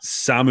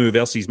Samu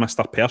versus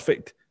Mr.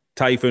 Perfect,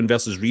 Typhoon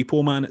versus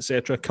Repo Man,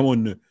 etc. Come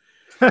on now.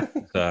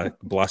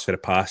 Blast for the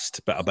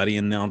past, bit of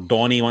burying there.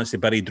 Donnie wants to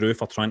bury Drew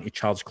for trying to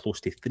charge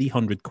close to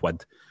 300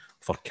 quid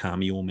for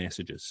cameo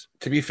messages.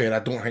 To be fair, I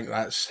don't think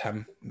that's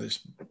him that's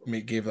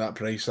gave that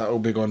price. That'll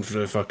be gone for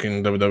the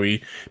fucking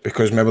WWE,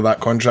 because remember that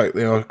contract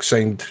they all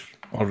signed,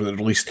 or at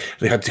least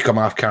they had to come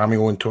off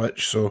cameo on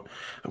Twitch. So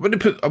I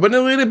wouldn't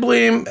really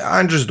blame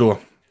Andrews though.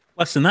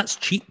 Listen, that's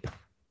cheap.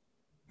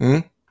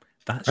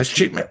 That's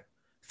cheap, mate.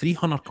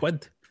 300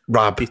 quid.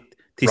 Rab.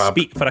 To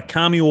speak for a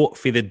cameo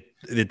for the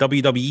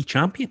WWE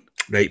champion.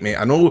 Right, mate.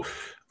 I know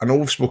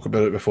we've spoken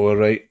about it before,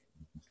 right?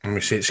 And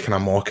we say it's kind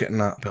of mock it and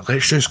that, but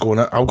let's just go on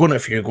it. I'll go on it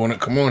if you go on it.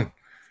 Come on.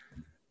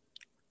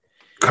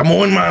 Come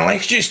on, man.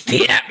 Let's just do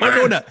it,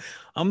 man.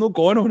 I'm not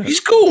going on it.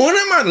 Just go on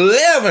it, man.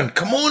 11.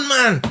 Come on,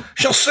 man.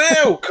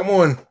 Sell. Come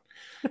on.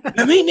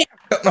 I mean,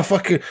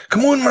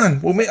 come on,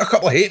 man. We'll make a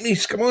couple of hate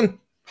me's. Come on.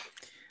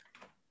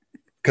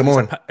 Come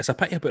on. It's a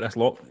pity about this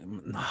lot.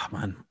 Nah,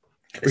 man.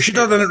 We should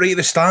have done it right at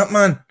the start,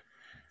 man.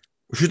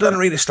 We should have done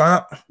it right at the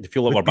start. You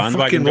feel like we're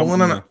bandwagon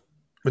rolling in it.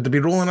 Would they be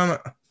rolling in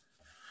it?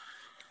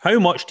 How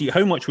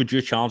much would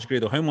you charge,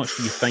 Grado? How much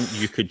do you think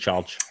you could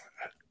charge?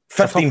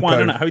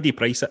 £15. How do you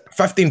price it?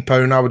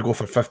 £15. I would go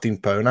for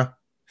 £15.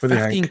 What do you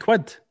think? 15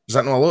 quid. Is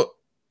that not a lot?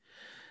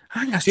 I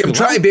think that's I'm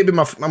trying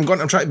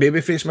to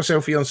babyface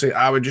myself here and say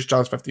I would just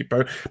charge £50,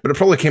 but it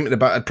probably came to the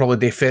bit. I'd probably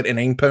do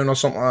 £39 or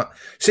something like that.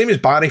 Same as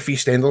Barry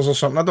Feastenders or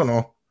something. I don't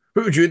know.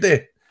 What would you do?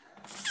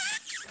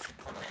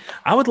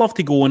 I would love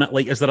to go on it.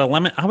 Like, is there a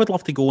limit? I would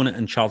love to go on it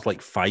and charge like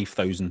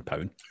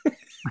 £5,000.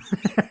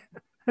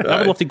 I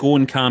would love to go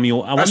on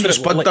cameo. That's what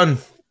Spud done.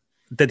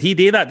 Did he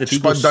do that? Did he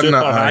go super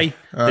high?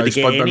 Did he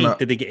get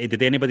any?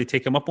 Did anybody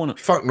take him up on it?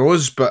 Fuck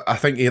knows, but I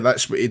think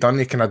that's what he done.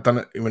 He kind of done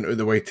it. He went out of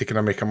the way to kind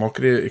of make a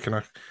mockery. I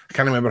can't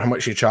remember how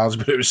much he charged,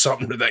 but it was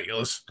something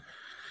ridiculous.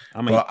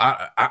 I mean, but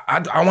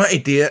I want to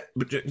do it,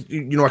 but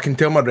I can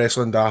tell my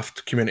wrestling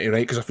daft community,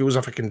 right? Because I feel as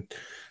if I can.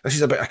 This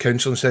is a bit of a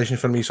counselling session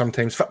for me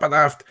sometimes. Fit my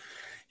daft.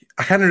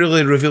 I can't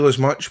really reveal as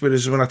much,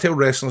 whereas when I tell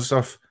wrestling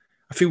stuff,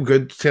 I feel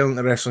good telling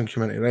the wrestling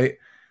community, right?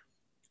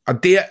 I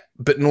do it,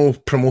 but no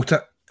promote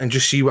it and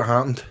just see what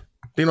happened.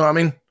 Do you know what I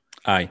mean?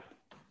 Aye.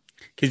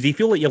 Because do you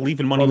feel like you're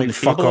leaving money on the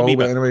table a wee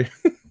bit? Anyway.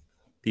 Do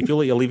you feel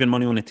like you're leaving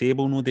money on the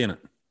table, no, doing it?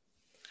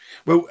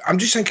 Well, I'm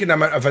just thinking the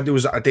amount of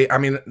videos that I do. I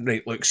mean,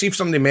 right, look, see if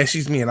somebody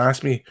messaged me and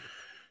asked me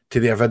to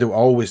do a video, I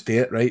always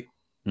do it, right?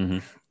 Mm-hmm.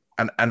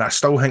 And I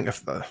still think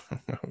if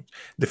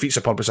defeats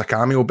the purpose of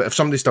cameo, but if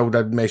somebody still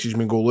did message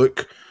me and go,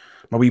 look,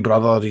 my wee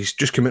brother, he's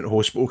just come out of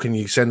hospital, can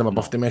you send him a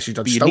birthday message?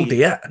 I'd still do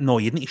it. No,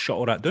 you need to shut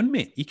all that down,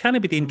 mate. You can't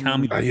be doing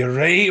cameo. You're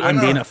right. I'm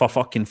doing it for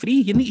fucking free.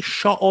 You need to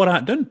shut all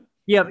that down.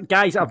 Yeah,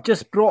 guys, I've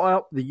just brought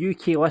up the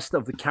UK list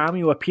of the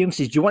cameo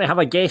appearances. Do you want to have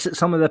a guess at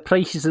some of the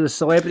prices of the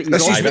celebrities?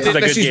 This is a good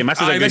game.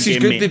 This is a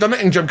good game. They've done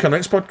it in Jim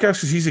Cornette's podcast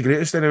because he's the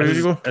greatest. Anyway,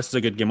 this is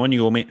a good game. On you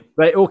go, mate.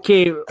 Right,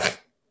 okay.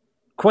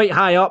 Quite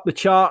high up the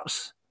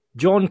charts.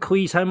 John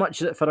Cleese, how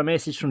much is it for a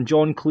message from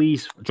John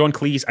Cleese? John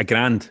Cleese,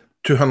 £1,000.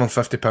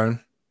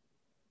 £250.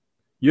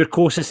 Your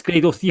closest,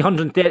 Grado,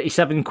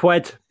 337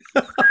 quid.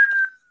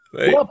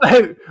 Right.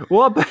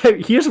 What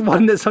about? Here's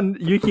one that's on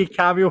UK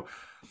Cameo.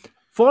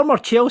 Former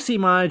Chelsea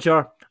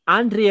manager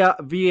Andrea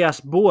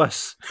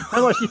Villas-Boas.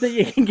 How much do you think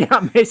you can get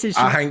a message?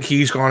 I think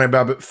he's going to be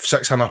about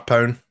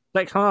 £600.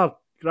 600.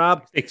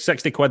 Grab.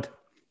 60 quid.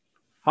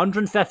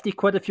 150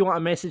 quid if you want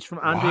a message from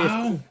Andrea.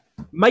 Wow.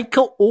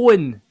 Michael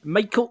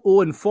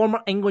Owen, former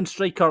England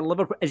striker,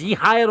 Liverpool. Is he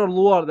higher or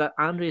lower than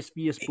Andreas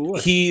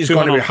Villas-Boas? He's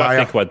going to be 250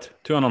 higher. quid.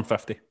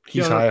 250.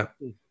 He's higher.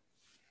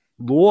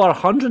 Lower,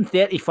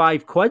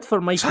 135 quid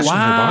for Michael. That's not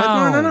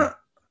bad, man, isn't it?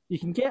 You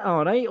can get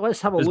all right.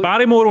 Let's have a Is look.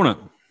 Barrymore on it?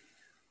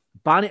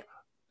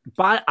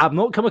 I've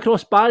not come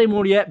across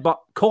Barrymore yet, but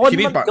Colin You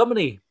need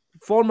Montgomery,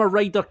 former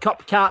Ryder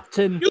Cup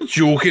captain. You're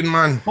joking,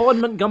 man. Colin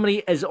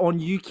Montgomery is on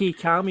UK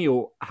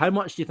Cameo. How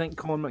much do you think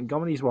Colin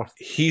Montgomery's worth?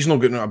 He's not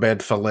getting out of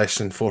bed for less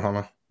than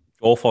 400.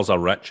 Golfers are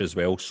rich as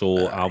well,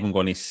 so I'm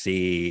going to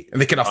say And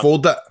they can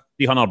afford it.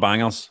 300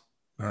 bangers.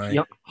 Aye.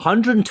 Yeah,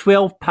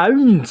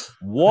 £112.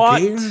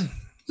 What? Okay.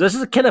 This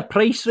is the kind of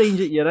price range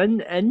that you're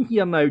in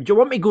here now. Do you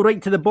want me to go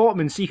right to the bottom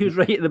and see who's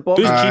right at the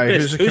bottom? Who's Aye,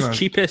 cheapest? who's the Who's kinda-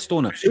 cheapest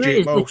on it? Who Jake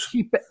is the Bowles.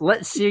 cheapest?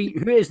 Let's see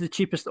who is the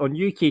cheapest on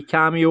UK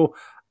Cameo.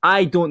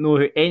 I don't know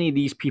who any of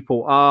these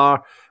people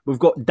are. We've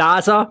got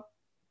Daza,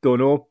 don't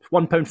know,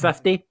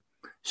 £1.50.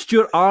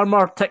 Stuart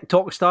Armour,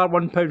 TikTok star,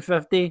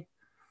 £1.50.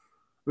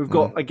 We've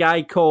got a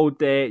guy called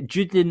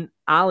Judin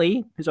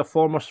Ali, who's a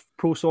former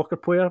pro soccer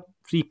player,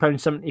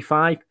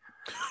 £3.75.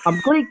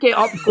 I'm going to get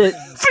up to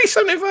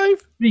 $3.75.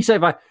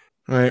 £3.75.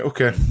 Right,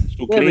 okay.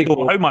 So, There we Craig,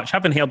 go. how much?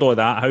 Haven't heard all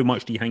that. How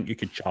much do you think you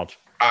could charge?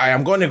 I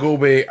am going to go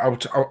with. I'll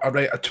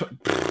write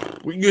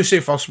you say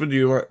first. Would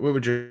you? What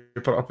would you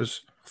put up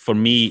as? For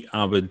me,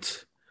 I would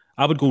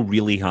go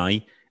really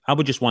high. I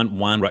would just want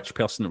one rich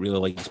person that really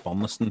likes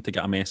Burniston to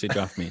get a message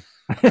off me.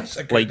 That's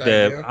a Like good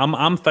idea.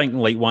 I'm thinking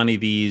like one of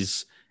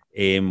these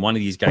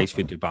guys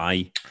for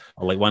Dubai,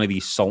 or like one of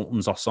these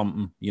sultans or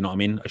something. You know what I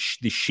mean?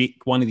 The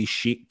sheikh, one of these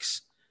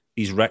sheiks,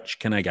 these rich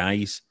kind of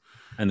guys,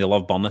 and they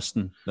love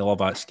Burniston. They love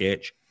that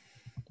sketch,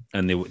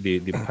 and they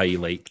pay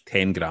like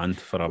 10 grand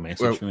for a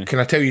message Well, for me. can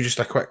I tell you just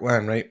a quick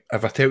one, right?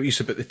 If I tell you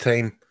about the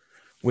time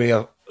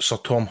where Sir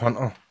Tom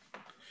Hunter,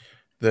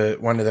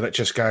 one of the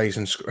richest guys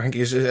in, I think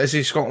is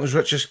he Scotland's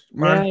richest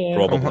man? Yeah, yeah.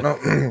 Tom Probably.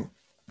 Hunter.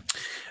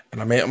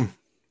 And I met him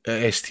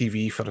at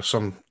STV for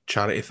some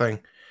charity thing,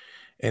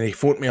 and he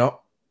phoned me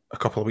up a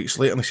couple of weeks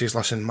later and he says,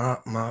 "Listen, my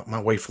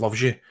wife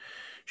loves you.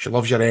 She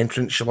loves your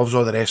entrance. She loves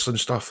all the wrestling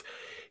stuff."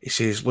 He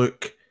says,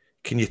 "Look,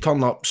 can you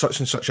turn up such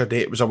and such a day?"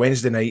 It was a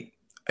Wednesday night.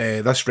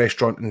 This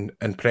restaurant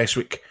in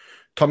Prestwick.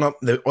 Turn up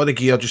all the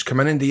gear. Just come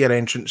in and do your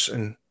entrance.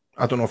 And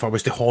I don't know if I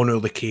was the honour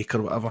or the cake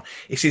or whatever.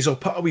 He says, "I'll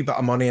put a wee bit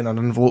of money in an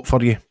envelope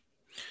for you."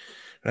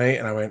 Right,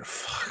 and I went,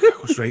 "Fuck,"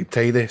 I was right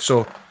tidy.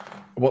 So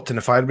I worked in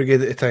the fire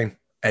brigade at the time,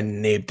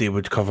 and nobody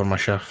would cover my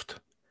shift.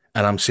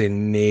 And I'm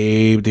saying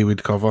nobody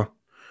would cover.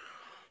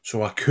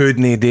 So I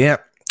couldn't do it.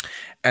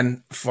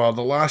 And for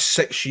the last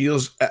 6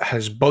 years, it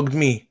has bugged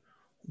me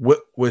what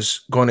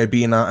was going to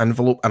be in that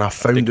envelope, and I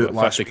found out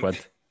last 50 week.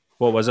 quid.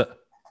 What was it?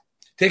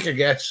 Take a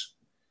guess.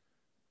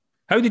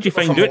 How did you If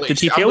I'm find allowed out? to Did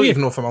he say- I tell don't you?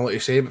 even know if I'm allowed to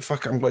say, but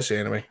fuck it, I'm going to say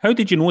anyway. How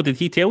did you know? Did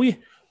he tell you?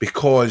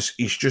 Because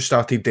he's just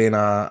started doing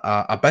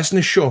a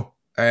business show,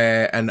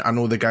 and I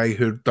know the guy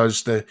who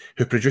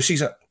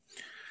produces it,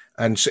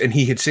 and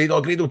he had said,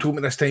 "Oh, Grado told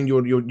me this time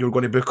you're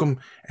going to book him,"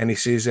 and he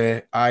says,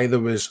 "Aye, there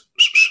was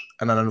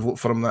in an envelope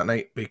for him that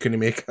night, but he couldn't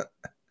make it."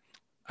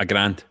 A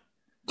grand.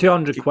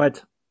 200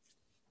 quid.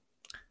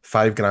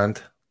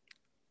 $5,000.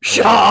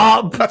 Shut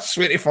up! That's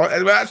what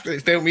that's what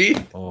it's telling me.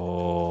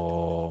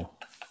 Oh.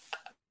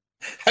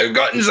 How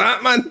gutting's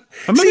that, man?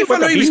 How many See, if I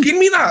would know it he was be? giving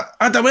me that,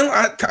 I'd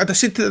have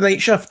said to the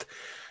night shift,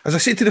 as I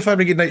said to the fire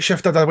brigade night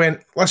shift, I'd have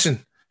went,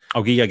 "Listen,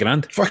 I'll give you a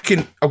grand.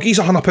 fucking, I'll give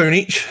you £100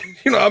 each."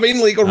 You know what I mean?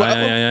 Like, or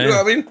whatever. yeah, You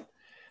know what I mean?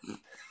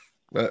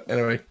 But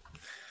anyway,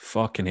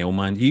 Fucking hell,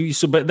 man.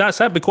 But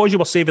that's it, because you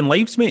were saving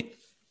lives, mate.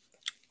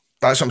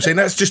 that's what I'm saying.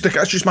 That's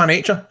just my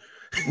nature.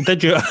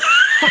 Did you?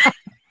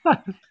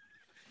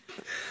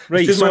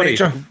 Right, just my sorry.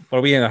 nature.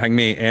 Are we anything,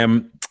 mate?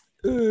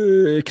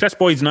 Chris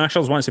Boyd's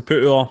Nashers wants to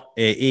put our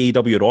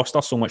AEW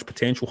roster, so much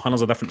potential,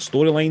 hundreds of different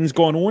storylines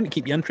going on to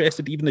keep you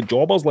interested. Even the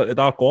jobbers like the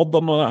Dark Order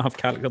and all that have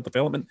character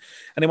development.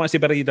 And he wants to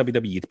bury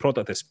WWE. The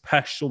product is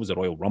pish, so was the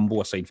Royal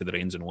Rumble, aside for the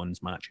Reigns and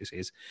Owens match, he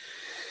says.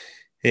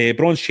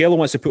 Bronze Cello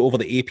wants to put over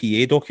the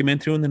APA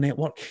documentary on the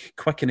network.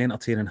 Quick and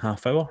entertaining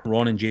half hour.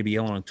 Ron and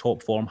JBL are on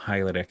top form,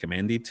 highly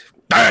recommended.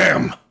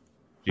 Damn!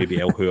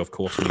 JBL, who of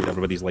course made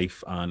everybody's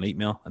life a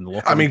nightmare in the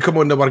locker I room. mean, come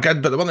on, they were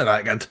good, but they weren't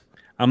that good.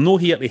 I'm not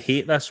here to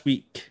hate this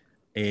week,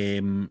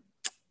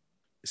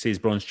 says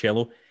Bronze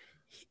Cello.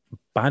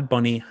 Bad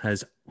Bunny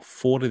has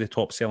 4 of the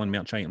top selling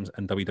merch items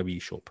in WWE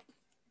shop.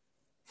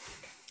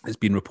 It's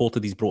been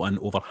reported he's brought in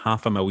over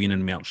 $500,000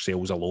 in merch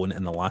sales alone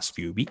in the last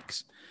few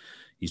weeks.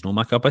 He's no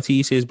my cup of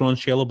tea, says Bronze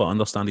Cello, but I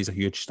understand he's a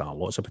huge star.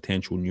 Lots of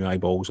potential new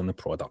eyeballs on the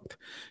product.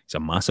 He's a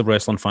massive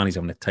wrestling fan. He's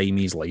having the time of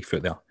his life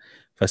out there.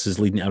 If this is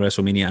leading to a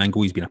WrestleMania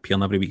angle, he's been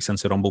appearing every week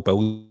since the Rumble,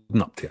 building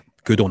up to it.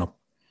 Good on him.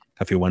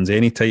 If he wins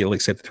any title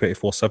except the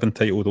 24/7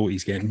 title, though,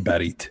 he's getting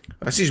buried.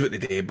 This is what they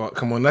do, but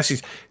come on,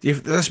 does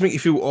this make you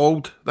feel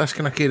old? This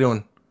kind of carry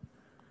on?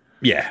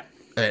 Yeah.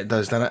 It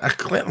does, doesn't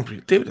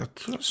it? David,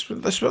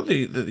 that's what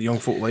the young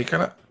folk like,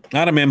 innit?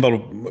 I remember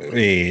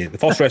the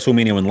first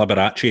WrestleMania when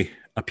Liberace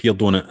appeared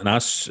on it, and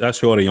that's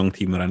who our young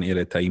team were into at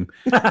the time.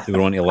 They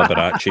were onto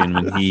Liberace, and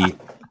when he,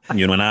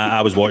 when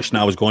I was watching,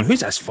 I was going,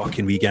 "Who's this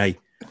fucking wee guy?"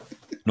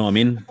 You know what I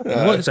mean?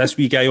 What is this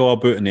wee guy all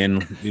about? And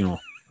then,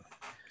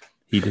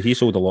 he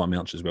sold a lot of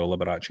merch as well,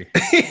 Liberace.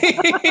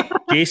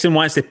 Jason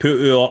wants to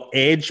put our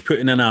Edge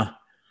putting in a...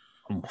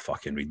 I'm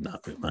fucking reading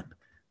that book, man.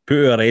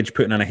 Put our Edge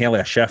putting in a hell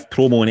of a shift.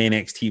 Promo in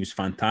NXT was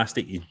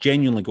fantastic. He's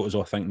genuinely got us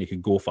all thinking he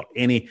could go for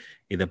any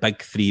of the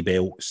big 3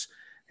 belts.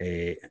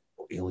 He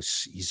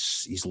looks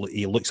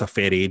a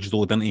fair age,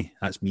 though, doesn't he?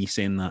 That's me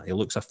saying that. He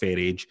looks a fair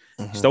age.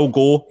 Still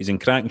go. He's in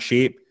cracking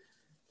shape.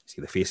 See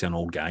the face of an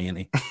old guy, isn't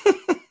he?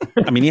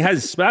 I mean, he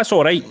has, but that's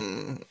all right.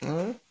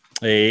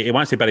 He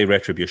wants to bury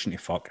Retribution to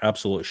fuck.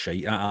 Absolute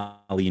shite.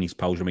 Ali and his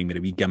pals remind me of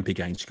a wee gimpy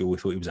guy in school. We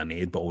thought he was an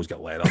Ed, but always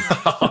got leather.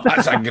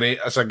 That's a great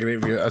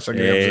view. That's a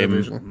great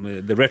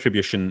observation. The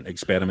Retribution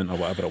experiment or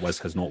whatever it was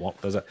has not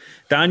worked, does it?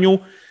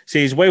 Daniel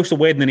says, whilst the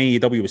wedding in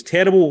AEW was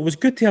terrible, it was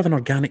good to have an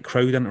organic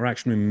crowd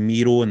interaction with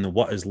Miro and the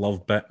What Is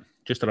Love bit.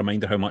 Just a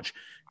reminder how much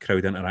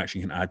crowd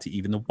interaction can add to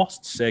even the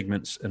worst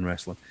segments in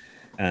wrestling.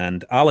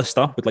 And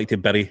Alistair would like to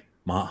bury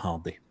Matt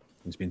Hardy.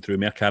 He's been through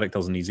more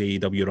characters in his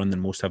AEW run than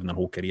most have in their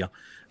whole career.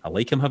 I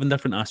like him having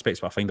different aspects,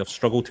 but I find I've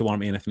struggled to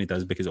warm to anything he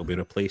does because it'll be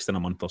replaced in a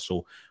month or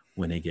so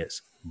when he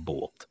gets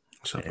bored.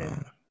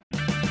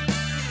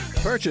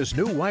 Purchase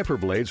new wiper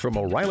blades from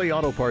O'Reilly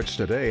Auto Parts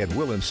today and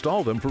we'll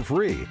install them for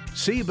free.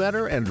 See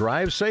better and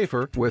drive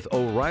safer with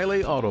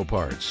O'Reilly Auto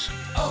Parts.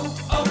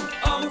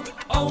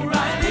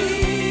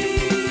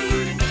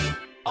 O'Reilly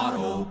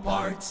Auto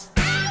Parts.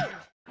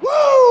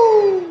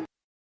 Woo!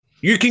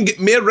 You can get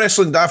more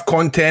Wrestling Daft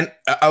content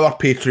at our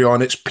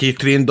Patreon. It's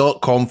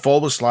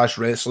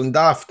patreon.com/Wrestling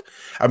Daft.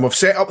 And we've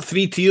set up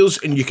 3 tiers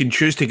and you can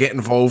choose to get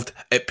involved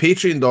at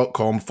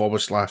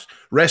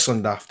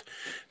patreon.com/Wrestling Daft.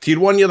 Tier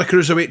 1, you're the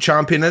Cruiserweight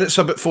Champion, and it's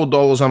about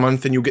 $4 a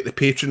month, and you'll get the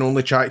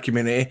patron-only chat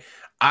community,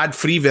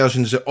 ad-free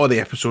versions of all the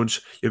episodes.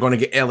 You're going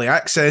to get early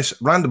access,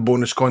 random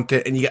bonus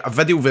content, and you get a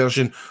video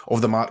version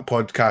of the Mark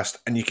podcast,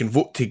 and you can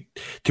vote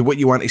to what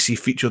you want to see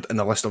featured in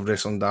the list of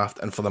Wrestling Daft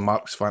and for the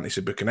Mark's Fantasy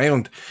Booking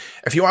Island.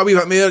 If you want a wee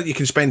bit more, you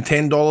can spend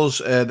 $10,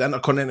 the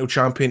Intercontinental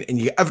Champion, and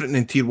you get everything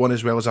in Tier 1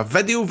 as well as a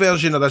video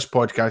version of this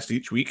podcast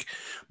each week.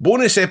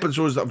 Bonus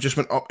episodes that have just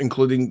went up,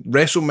 including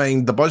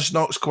WrestleMind, the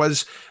Buzzknocks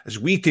quiz, as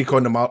we take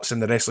on the Marks in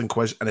the Wrestling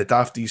Quiz and the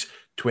Dafties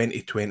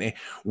 2020,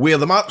 where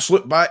the Marks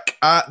look back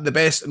at the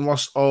best and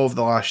worst of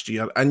the last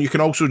year. And you can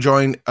also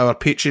join our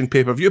Patreon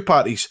pay-per-view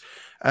parties.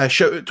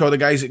 Shout out to all the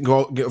guys that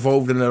get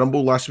involved in the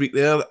Rumble last week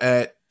there.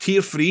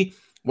 Tier 3,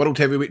 World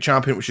Heavyweight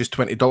Champion, which is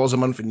 $20 a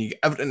month, and you get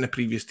everything in the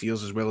previous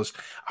tiers, as well as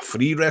a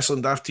free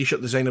Wrestling Daft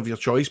t-shirt design of your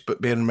choice,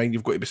 but bear in mind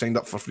you've got to be signed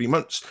up for 3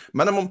 months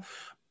minimum.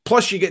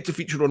 Plus, you get to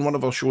feature on one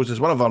of our shows as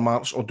one of our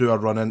Marks or do a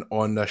run-in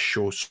on this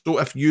show. So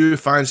if you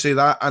fancy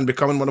that and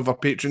becoming one of our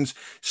patrons,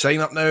 sign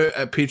up now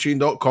at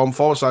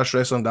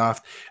patreon.com/Wrestling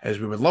Daft, as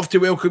we would love to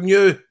welcome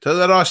you to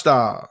the roster.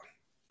 Now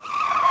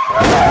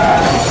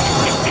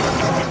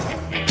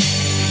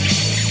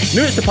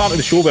it's the part of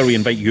the show where we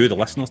invite you, the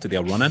listeners, to do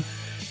a run-in.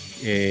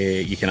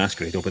 You can ask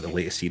Grado about the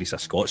latest series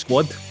of Scott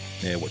Squad,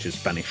 which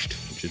is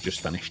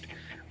just finished.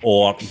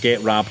 Or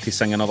get Rab to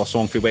sing another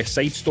song for West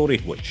Side Story,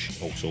 which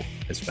also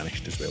is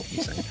finished as well.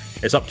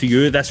 It's up to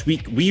you this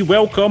week. We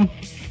welcome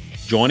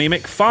Johnny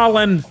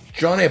McFarlane.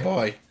 Johnny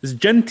boy. It's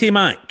Jinty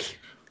Mac.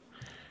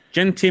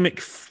 Jinty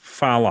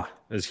McFarlane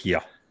is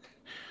here.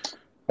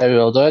 How you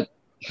all doing?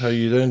 How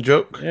you doing,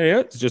 Joke? Yeah,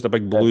 it's just a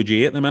big blue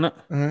jay at the minute.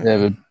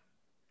 Yeah,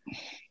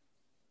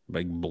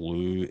 big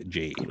blue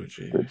jay.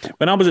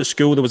 When I was at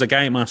school, there was a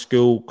guy at my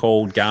school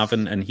called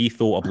Gavin, and he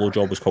thought a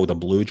blowjob was called a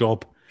blue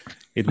job.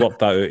 He'd worked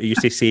that out. He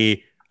used to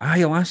say,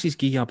 your lassies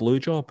give you a blue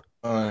job.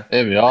 There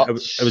we are.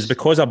 It was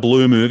because of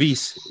blue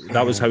movies.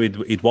 That was how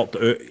he'd worked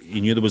it out.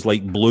 He knew there was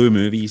like blue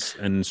movies,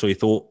 and so he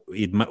thought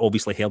he'd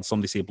obviously heard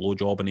somebody say blue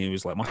job, and he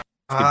was like, must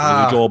be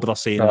blue job they're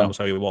saying. That was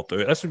how he worked it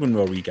out. This is when we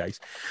were wee guys.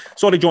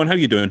 Sorry, John, how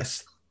you doing?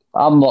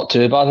 I'm not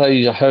too bad.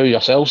 How are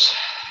yourselves?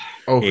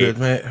 Oh, good,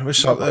 mate.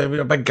 What's up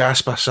there? A big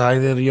gasp of sigh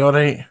there. Are you all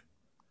right?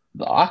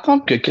 I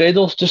can't good,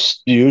 Grado.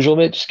 Just the usual,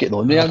 mate. Just getting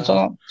on me and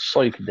something. That's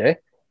all you can do. What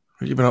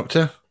have you been up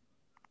to?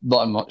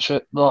 Not much.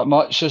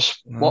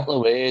 Just walk the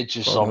way.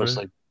 Just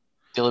obviously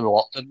dealing with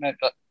lockdown, mate.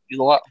 But you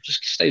know what?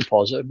 Just stay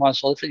positive, man.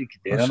 That's all I think you can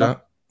do. What's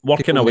that?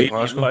 Working away.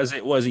 What is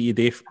it you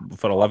do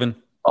for a living?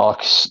 Oh,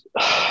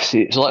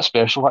 see, it's a lot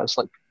special. It's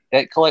like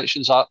debt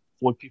collections that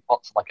phone people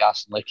up for my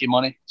gas and licky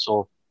money.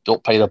 So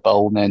don't pay the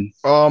bill and then.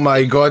 Oh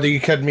my God, are you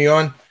kidding me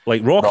on?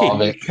 Like Rocky?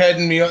 Are you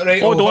kidding me on?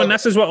 Right, hold on,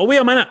 this is what. Oh,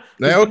 wait a minute.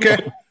 Right, okay.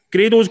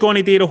 Grado's going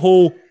to do the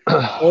whole.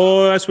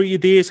 That's what you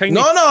do. Is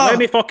no. Let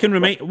me fucking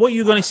remind. What are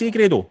you going to say,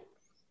 Grado?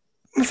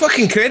 My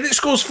fucking credit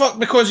score's fucked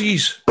because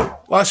he's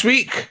last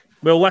week.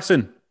 Well,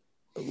 listen,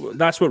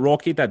 that's what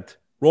Rocky did.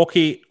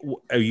 Rocky,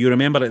 you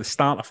remember at the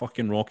start of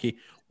fucking Rocky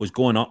was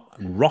going up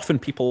and roughing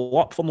people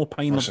up for no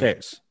paying their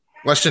debts.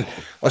 Listen,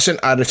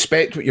 I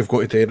respect what you've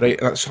got to do, right?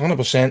 That's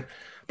 100%.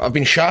 But I've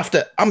been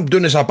shafted. I'm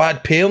doing as a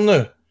bad payer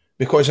now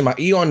because of my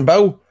Eon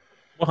bill.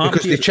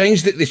 Because they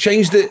changed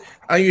it.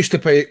 I used to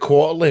pay it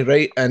quarterly,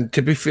 right? And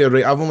to be fair,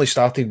 right, I've only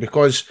started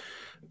because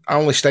I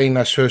only stay in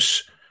this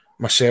house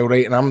myself,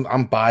 right? And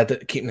I'm bad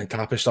at keeping the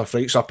tap of stuff,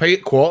 right? So I pay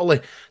it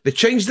quarterly. They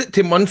changed it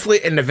to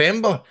monthly in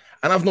November,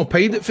 and I've not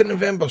paid it for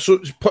November, so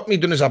it's put me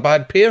down as a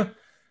bad payer.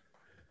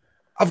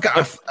 I've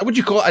got what do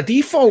you call it? A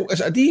default?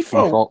 Is it a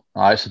default?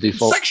 It's a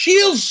default. 6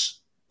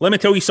 years. Let me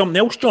tell you something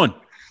else, John.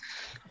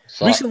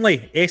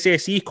 Recently,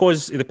 SSE,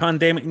 because of the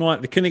pandemic and all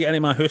that, they couldn't get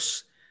into my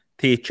house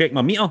to check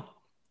my meter.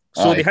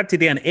 So they had to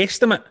do an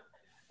estimate.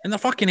 And the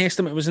fucking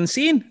estimate was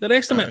insane. Their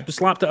estimate was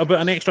slapped at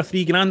about an extra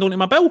 $3,000 onto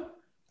my bill.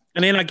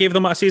 And then I gave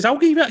them, I says, I'll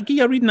give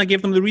you a reading. I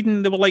gave them the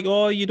reading. They were like,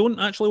 oh, you don't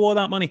actually owe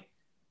that money.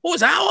 What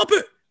was that all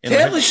about?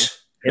 Tell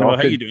us. Anyway,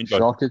 how you doing,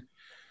 John?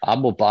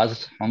 I'm not bad.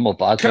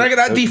 Can I get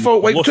that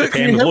default white too?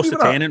 We've lost the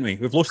 10, haven't we?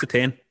 We've lost the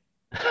 10.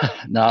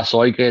 Nah,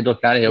 sorry, Grado.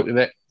 Can't help you,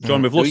 mate.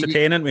 John, we've lost the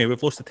 10, haven't we?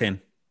 We've lost the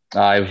 10.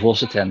 We've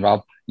lost the 10,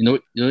 Rob. You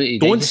know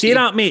don't say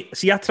that, mate.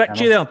 See, I tricked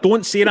you there.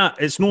 Don't say that.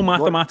 It's no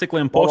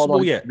mathematically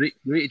impossible yet. You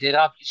need to do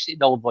that. You say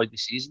null and void the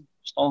season.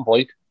 It's null and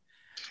void.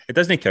 It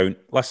doesn't count.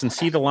 Listen,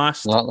 see the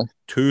last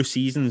 2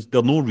 seasons.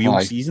 They're no real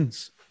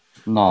seasons.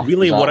 No.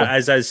 Really, what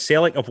it is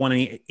Celtic have won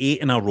 8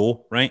 in a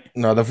row, right?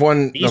 No, they've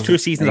won. These 2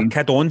 seasons are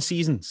kid-on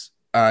seasons.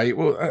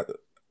 Well,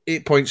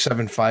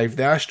 8.75.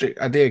 The asterisk,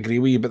 I do agree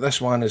with you, but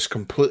this one is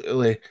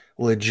completely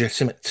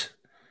legitimate.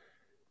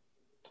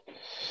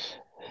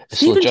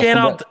 Steven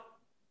Gerrard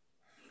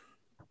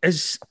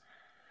is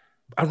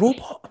a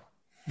robot.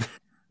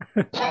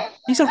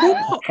 He's a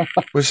robot.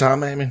 What's that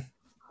mean?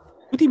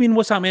 What do you mean?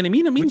 What's that mean? It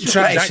means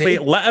exactly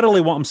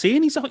literally what I'm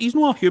saying. He's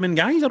not a human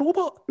guy. He's a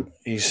robot.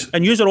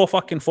 And yous are all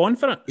fucking fond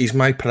for it. He's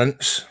my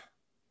prince.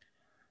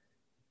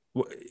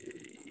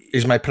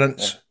 He's my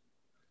prince.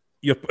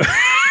 He's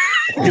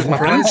my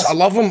prince. I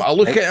love him. I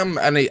look at him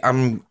and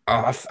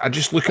I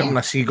just look at him and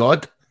I see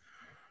God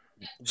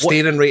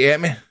staring right at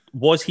me.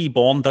 Was he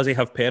born? Does he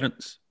have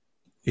parents?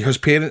 He has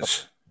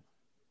parents.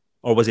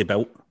 Or was he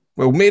built?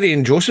 Well, Mary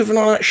and Joseph and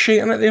all that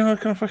shit in it there. I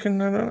can't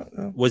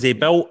fucking... Was he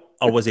built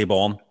or was he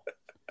born?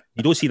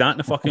 You don't see that in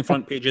the fucking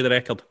front page of the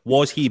record.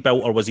 Was he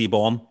built or was he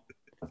born?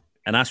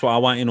 And that's what I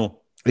want to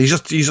know. These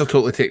are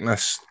totally taking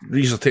this.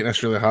 These are taking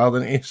this really hard,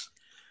 aren't he?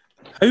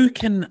 How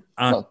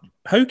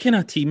can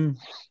a team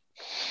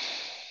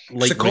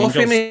like it's the coffee,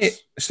 Rangers,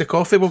 mate. It's the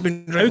coffee we've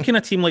been drinking. How can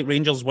a team like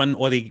Rangers win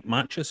all the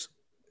matches?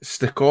 It's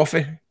the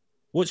coffee.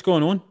 What's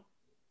going on?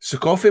 It's the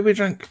coffee we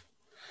drink.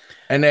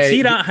 And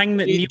see that thing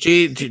that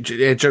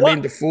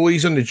Jermaine Defoe,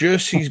 he's on the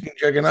juice. He's been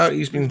jigging out.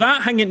 He's been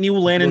that thing that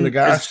Neil Lennon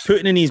is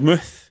putting in his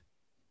mouth.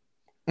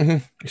 Mm-hmm.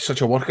 He's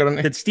such a worker, isn't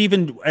he? Did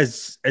Stephen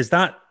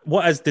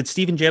did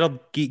Stephen Gerrard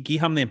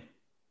give him them?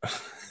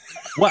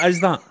 What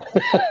is that?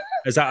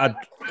 Is that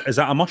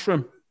a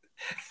mushroom?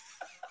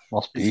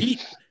 Must be.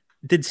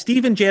 Did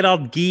Stephen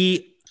Gerrard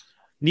give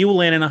Neil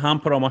Lennon a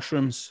hamper of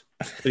mushrooms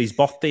for his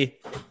birthday?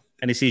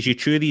 And he says, you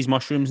chew these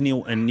mushrooms,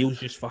 Neil, and Neil's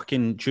just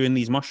fucking chewing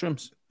these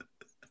mushrooms.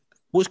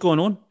 What's going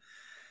on?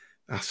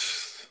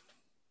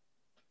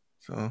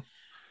 So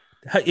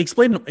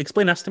explain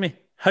this to me.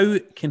 How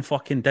can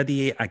fucking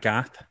Didier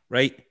Agathe,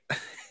 right,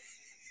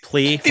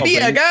 play for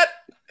Didier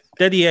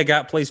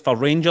Agathe plays for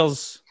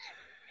Rangers.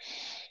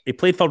 He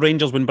played for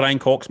Rangers when Brian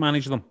Cox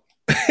managed them.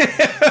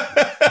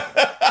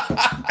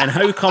 And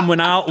how come when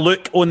I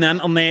look on the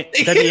internet,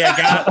 Didier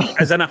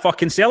Agathe is in a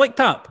fucking Celtic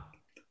tap?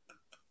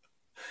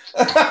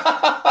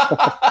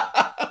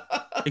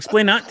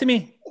 Explain that to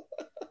me.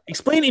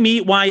 Explain to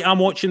me why I'm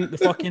watching the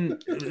fucking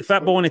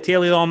football on the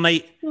telly all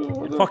night.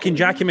 Fucking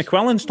Jackie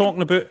McQuillan's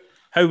talking about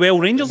how well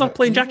Rangers are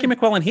playing. Jackie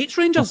McQuillan hates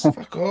Rangers.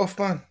 Fuck off,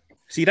 man.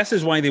 See, this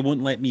is why they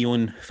won't let me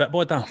on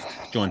Football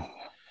Daft, John.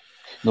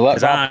 No,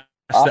 I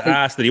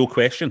asked the real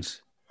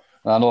questions.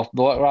 I know.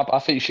 No, I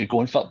think you should go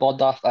on Football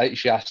Daft. I think you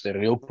should ask the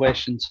real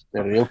questions.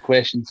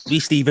 See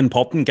Stephen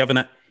Popton giving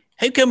it.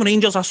 How come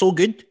Rangers are so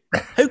good?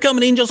 How come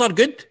Rangers are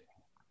good?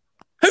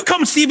 How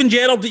come Stephen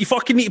Gerrard that you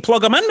fucking need to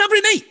plug him in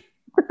every night?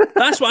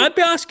 That's what I'd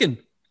be asking. Is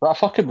that a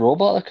fucking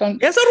robot, I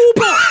can't? It's a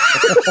robot!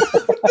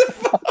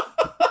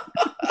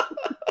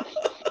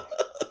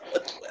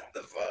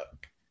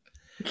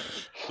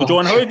 So,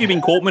 John, how have you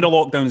been coping with the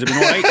lockdowns? Have you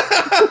been all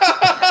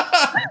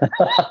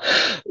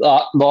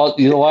right? No,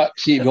 you know what?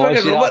 See, to be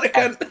honest,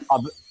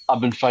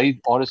 I've been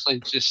fine, honestly.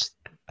 It's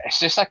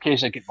just a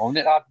case of getting on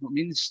it. It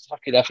means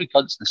fucking every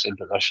cunt's in the same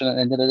position at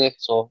the end of the day.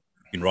 So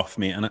been rough,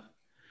 mate, innit?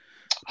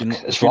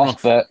 It's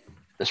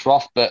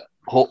rough, but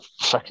hope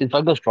freaking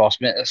fingers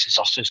crossed, mate. This is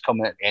us just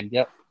coming at the end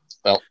yet.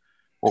 Well,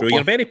 so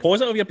you're very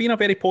positive. You're being a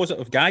very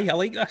positive guy. I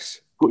like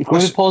this. Go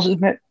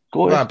positive, mate.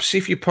 Go ahead. Lab, see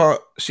if you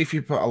put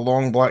a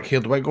long black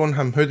haired wig on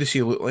him, who does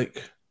he look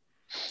like?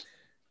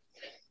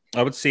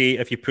 I would say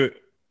if you put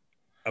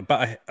a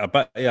bit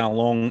of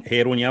long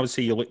hair on you, I would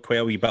say you look quite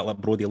a wee bit like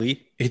Brodie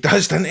Lee. He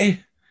does, doesn't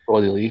he?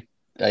 Brodie Lee.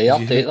 Yeah, I'll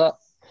take that.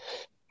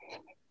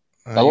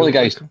 I know the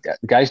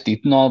guy's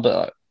deep and all,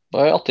 but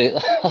Right, I'll take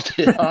that. I'll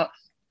take that.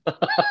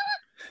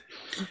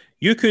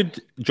 You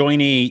could join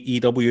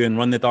AEW and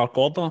run the Dark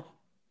Order.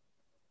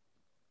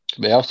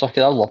 Well, I'd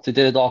love to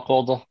do the Dark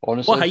Order,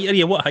 honestly.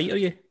 What height are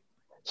you?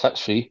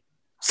 6'3".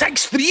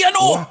 6'3", I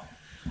know.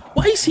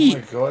 Why is he? Oh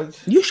my God.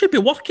 You should be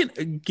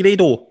working,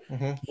 Grado.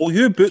 Will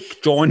you book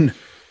John?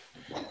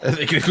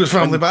 The Grado's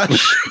Family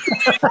Bash.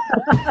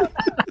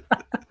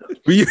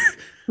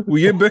 Will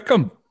you book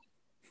him?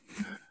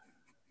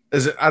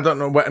 Is it? I don't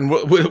know what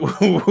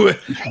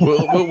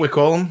we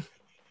call him.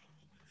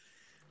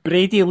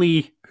 Brady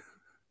Lee.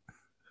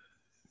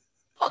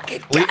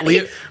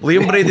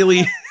 Liam Brady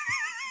Lee.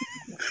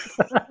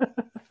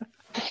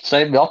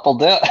 Sign me up, I'll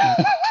do it.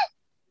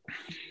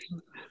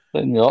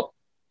 Sign me up.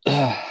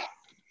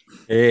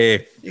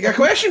 Hey. You got a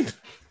question?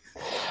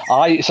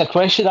 Aye, it's a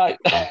question.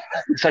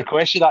 It's a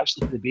question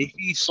actually for the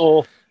Bakey.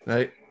 So,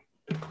 right,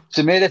 it's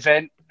the main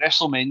event,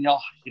 WrestleMania.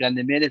 You're in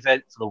the main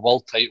event for the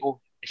world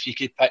title. If you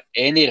could pick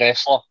any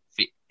wrestler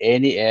for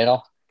any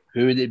era,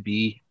 who would it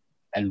be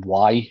and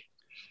why?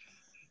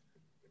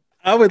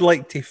 I would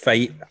like to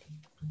fight.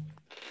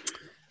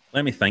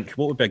 Let me think.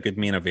 What would be a good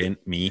main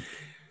event? Me,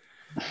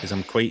 because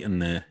I'm quite in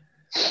the.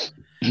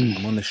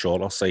 I'm on the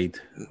shorter side.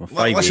 I'm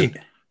 5'8". Listen,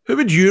 who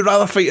would you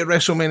rather fight at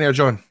WrestleMania,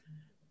 John?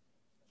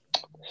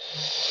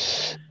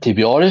 To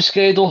be honest,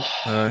 Grado,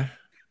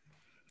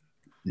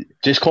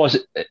 just because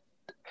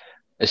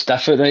it's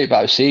different, right? But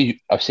I'll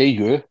say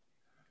you.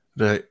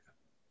 Right.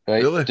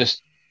 Really?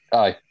 Just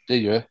do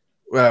you?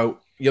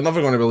 Well, you're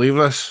never going to believe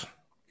this.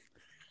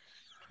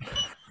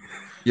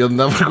 You're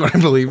never going to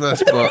believe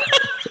this, but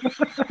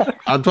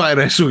I'd want to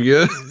wrestle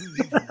you.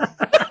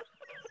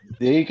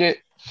 There you go.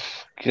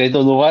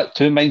 Grado, know what?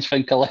 Two minds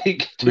think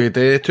alike. We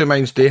do. Two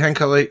minds do think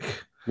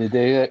alike. They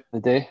do.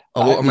 A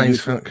lot of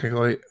minds think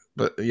alike.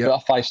 But yeah,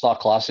 got a 5-star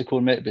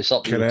classical, mate. But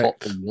something in the top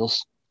 10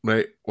 years.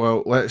 Right.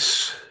 Well,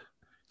 let's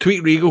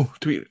tweet Regal.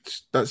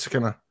 That's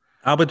kind of.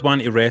 I would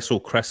want to wrestle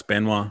Chris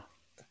Benoit,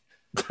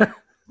 but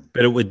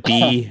it would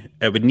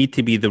need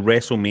to be the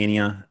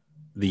WrestleMania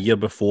the year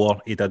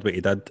before he did what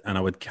he did, and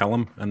I would kill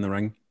him in the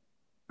ring.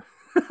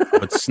 I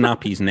would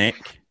snap his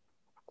neck,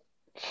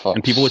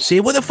 and people would say,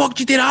 "What the fuck did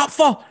you do that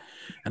for?"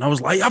 And I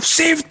was like, "I've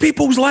saved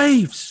people's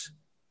lives."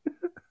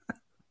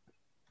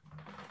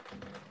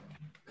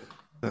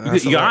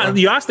 You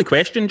asked the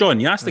question, John.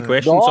 You asked the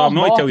question, so I'm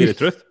not going to tell you the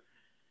truth.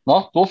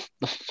 No, both.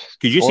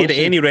 Could you say to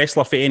any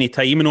wrestler for any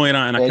time and all that,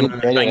 and I can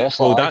think,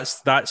 well,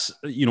 that's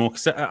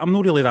because I'm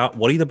not really that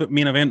worried about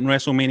main event in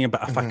WrestleMania,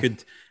 but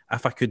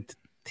if I could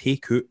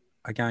take out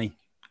a guy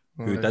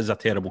who does a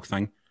terrible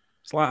thing,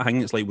 it's like a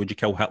thing. It's like, would you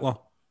kill Hitler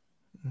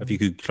if you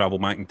could travel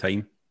back in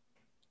time?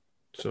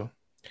 So,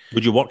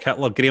 would you work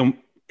Hitler, Graham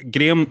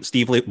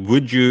Stevely?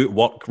 Would you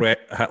work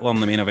Hitler in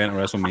the main event of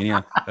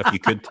WrestleMania if you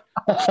could?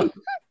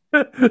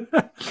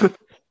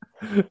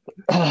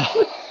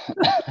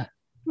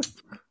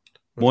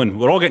 One,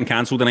 we're all getting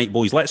cancelled tonight,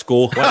 boys. Let's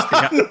go.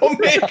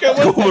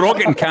 We're all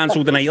getting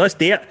cancelled tonight. Let's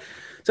do it.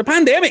 It's a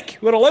pandemic.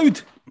 We're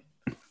allowed.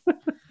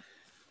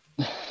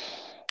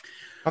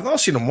 I've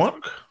not seen him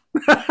work.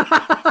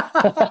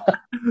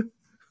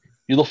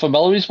 You look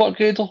familiar with his work,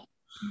 Grado?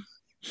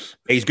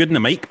 He's good in the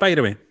mic, by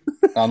the way.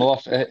 I know.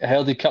 I've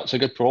heard he cuts a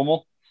good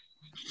promo.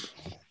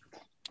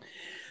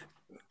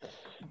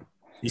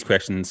 These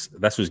questions.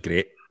 This was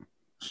great.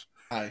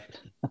 Aye.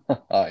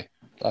 I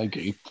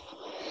agree.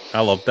 I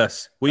love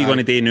this. What are you going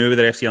to do now with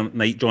the rest of your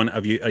night, John? Are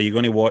you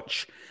going to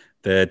watch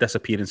the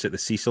disappearance at the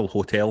Cecil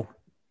Hotel?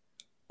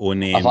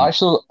 I've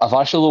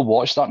actually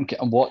watched that.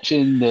 I'm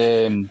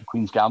watching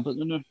Queen's Gambit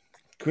now.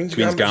 Queen's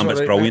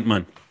Gambit's brilliant,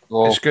 man.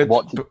 So it's good.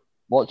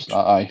 Watch that.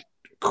 Aye.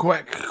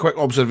 Quick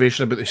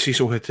observation about the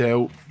Cecil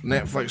Hotel.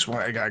 Netflix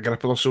wanted to get a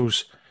grip of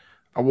themselves.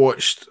 I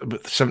watched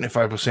about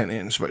 75% of it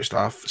and switched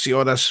off. See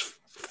all this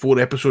 4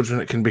 episodes when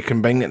it can be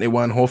combined into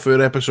one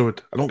half-hour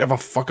episode. I don't give a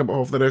fuck about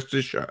half the rest of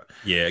this shit.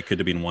 Yeah, it could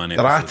have been one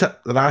episode.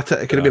 They're at it.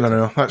 It could have been an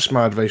hour. That's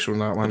my advice on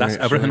that one. That's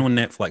everything on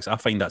Netflix. I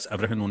find that's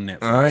everything on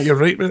Netflix. Aye, you're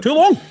right, mate. Too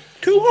long.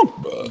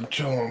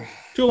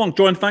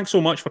 John, thanks so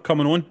much for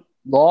coming on.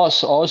 No,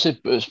 it's honestly,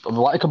 I've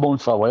wanted to come on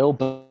for a while,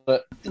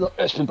 but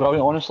it's been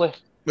brilliant, honestly.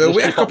 Well,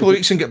 wait a couple of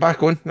weeks and get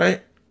back on,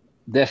 right?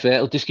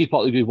 Definitely. Just keep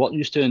up the good work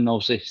you're doing, and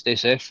obviously stay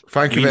safe.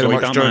 Thank you very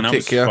much, John.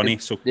 Take care. Funny,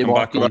 so come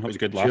back on. That was a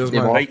good laugh. Cheers,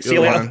 man. Right, see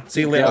you later. See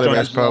you later, John.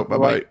 Best, pal.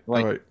 Bye-bye.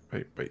 Bye.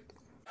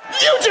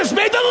 You just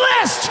made the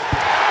list!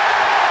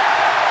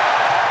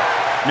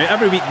 Now,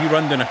 every week we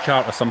run down a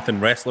chart of something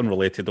wrestling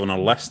related on our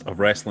list of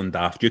Wrestling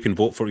Daft. You can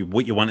vote for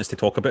what you want us to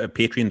talk about at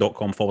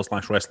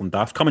patreon.com/Wrestling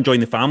Daft. Come and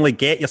join the family.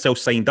 Get yourself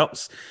signed up.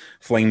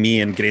 Fling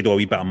me and Grado a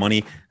wee bit of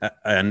money,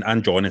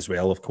 and John as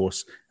well, of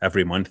course,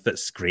 every month.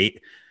 That's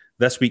great.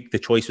 This week, the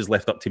choice was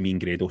left up to me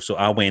and Grado, so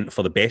I went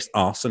for the best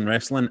arse in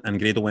wrestling, and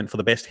Grado went for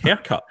the best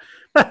haircut.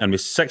 And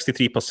with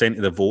 63%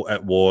 of the vote,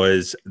 it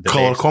was the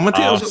Colour best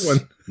commentators arse. that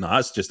won. No,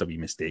 that's just a wee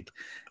mistake.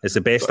 It's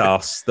the best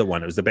arse that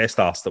won. It was the best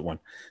arse that won.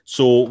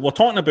 So we're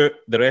talking about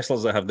the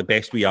wrestlers that have the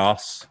best wee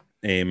arse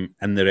in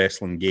the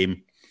wrestling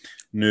game.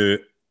 Now,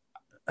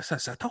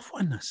 it's a tough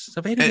one. It's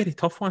a very, very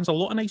tough one. There's a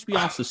lot of nice wee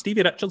arses.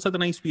 Stevie Richards had a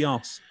nice wee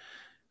arse.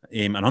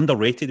 An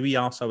underrated wee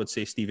arse, I would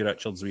say, Stevie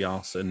Richards' wee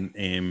arse.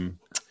 And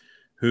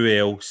who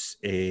else?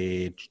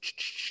 Who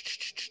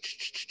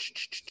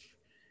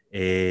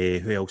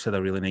else had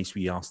a really nice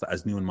wee arse that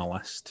isn't on my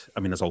list? I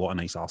mean, there's a lot of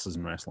nice arses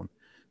in wrestling,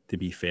 to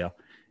be fair.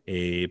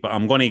 But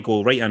I'm going to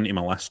go right into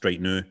my list right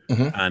now.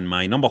 And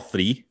my number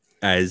 3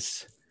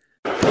 is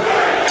the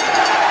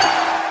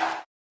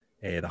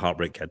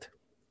Heartbreak Kid,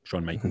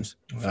 Shawn Michaels.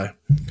 I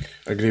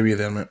agree with you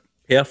there, mate.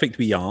 Perfect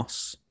wee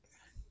arse.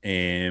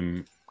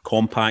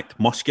 Compact,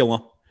 muscular,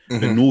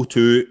 but no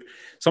too.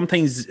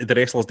 Sometimes the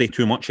wrestlers do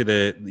too much of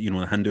the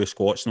the Hindu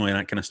squats and all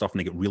that kind of stuff,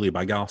 and they get really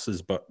big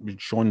asses. But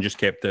Shawn just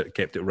kept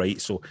it right.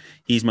 So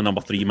he's my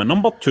number 3. My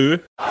number 2,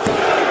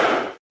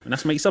 and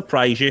this might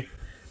surprise you,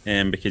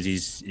 because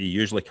he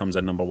usually comes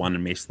in number 1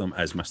 and most of them,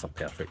 is Mr.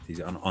 Perfect. He's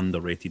an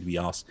underrated wee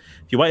arse.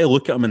 If you want to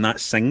look at him in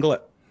that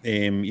singlet,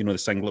 the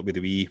singlet with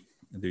the wee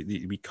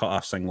cut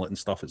off singlet and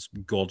stuff, it's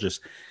gorgeous.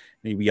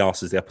 The wee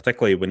arse is there,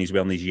 particularly when he's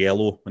wearing his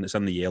yellow. When it's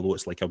in the yellow,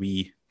 it's like a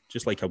wee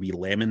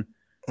lemon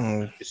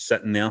just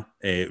sitting there.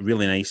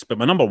 Really nice. But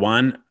my number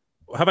 1,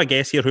 have a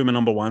guess here who my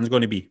number 1's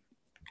going to be.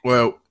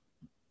 Well,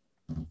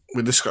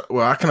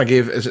 I kind of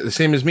gave. Is it the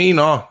same as me?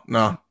 No.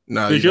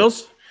 Who's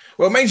yours?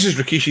 Well, mine's just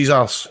Rikishi's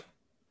arse.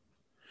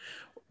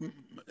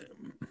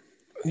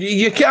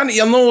 You can't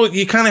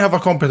have a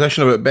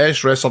competition about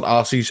best wrestler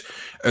arses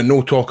and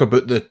no talk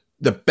about the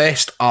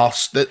best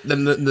arse,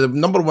 the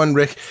number one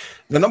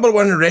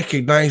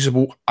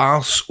recognisable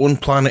arse on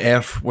planet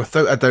Earth,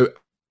 without a doubt,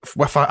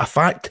 with a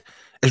fact,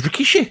 is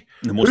Rikishi.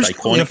 The most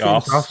iconic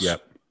arse. Yeah.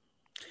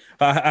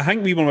 But I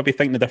think we were maybe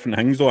thinking of different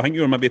things, though. I think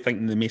you were maybe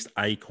thinking the most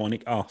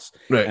iconic arse,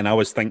 right? And I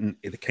was thinking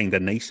the kind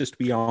of nicest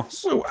wee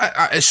arse. Well,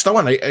 it's still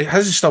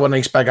a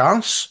nice big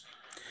arse.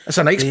 It's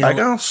a nice big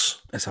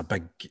arse. It's a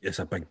big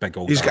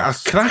old. He's got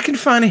a cracking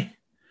fanny.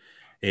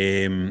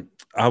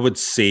 I would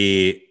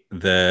say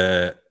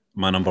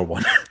my number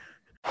 1.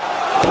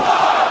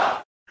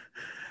 I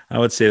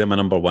would say that my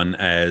number 1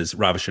 is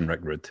Ravishing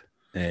Rick Rude.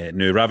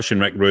 Now, Ravishing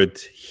Rick Rude,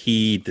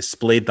 he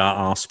displayed that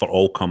arse for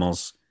all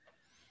comers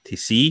to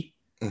see.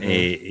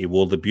 He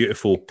wore the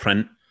beautiful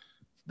print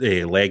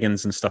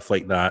leggings and stuff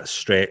like that,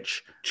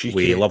 stretch,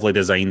 with lovely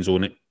designs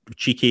on it.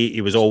 Cheeky.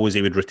 He would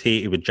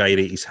rotate, he would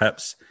gyrate his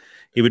hips.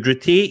 He would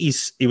rotate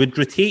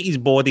his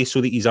body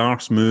so that his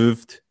arse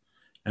moved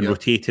and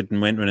rotated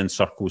and went around in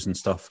circles and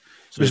stuff,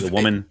 so the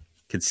woman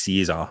could see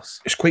his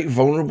arse. It's quite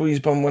vulnerable, his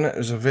bum, wasn't it? It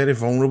was a very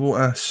vulnerable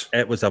ass.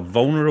 It was a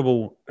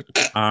vulnerable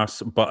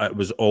arse, but it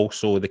was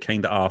also the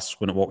kind of arse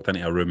when it walked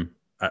into a room,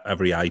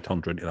 every eye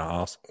turned into that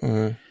arse.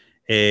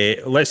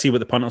 Let's see what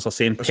the punters are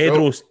saying.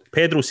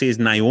 Pedro says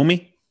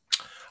Naomi.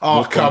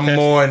 Oh, come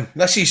on.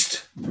 This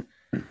is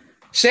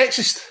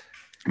sexist.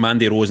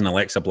 Mandy Rose and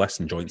Alexa Bliss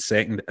in joint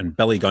second, and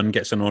Billy Gunn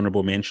gets an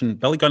honourable mention.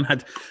 Billy Gunn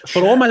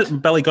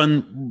Billy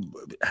Gunn,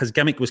 his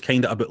gimmick was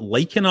kind of about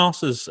liking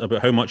arses,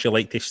 about how much he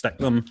liked to stick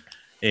them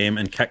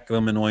and kick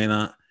them and all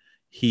that.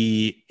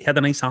 He had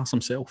a nice arse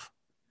himself.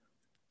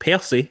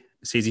 Percy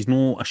says he's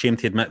no ashamed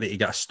to admit that he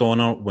got a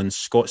stoner when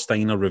Scott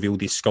Steiner revealed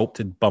his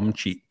sculpted bum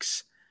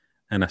cheeks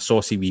and a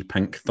saucy wee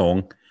pink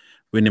thong.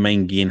 Wouldn't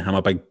mind giving him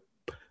a big...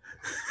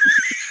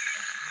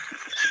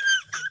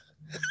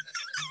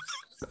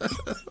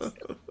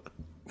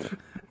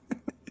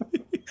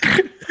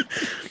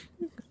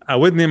 I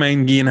wouldn't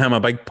mind giving him a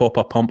big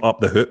pop pump up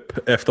the hoop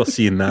after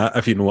seeing that,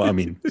 if you know what I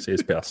mean,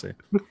 says Percy.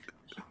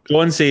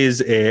 John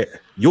says,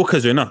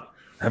 Yokozuna,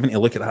 having to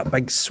look at that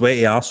big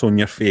sweaty arse on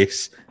your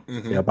face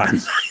with a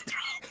banzai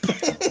drop.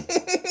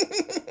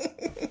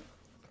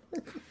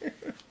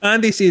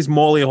 Andy says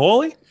Molly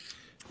Holly.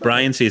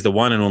 Brian says the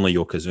one and only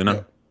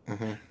Yokozuna.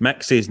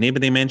 Mick says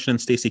nobody mentioning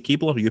Stacey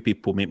Keebler. You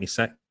people make me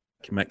sick.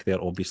 Mick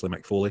there, obviously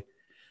Mick Foley.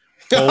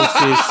 Paul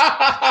says...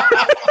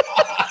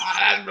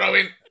 That's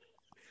brilliant.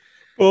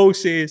 Paul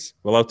says,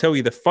 well, I'll tell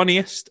you the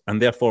funniest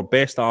and therefore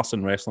best arse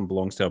in wrestling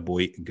belongs to our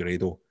boy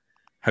Grado.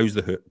 How's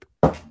the hoop?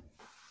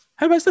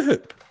 How is the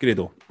hoop,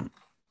 Grado?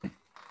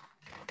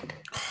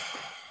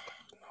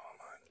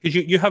 Because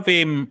you have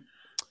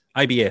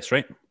IBS,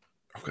 right?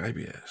 I've got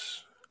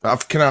IBS.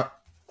 I've kind of...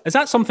 Is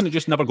that something that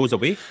just never goes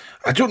away?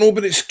 I don't know,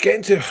 but it's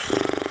getting to...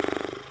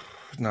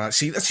 Nah,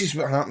 see, this is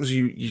what happens.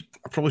 I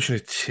probably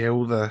shouldn't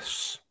tell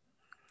this.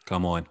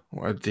 Come on.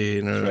 What I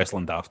do now. It's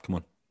wrestling daft, come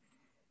on.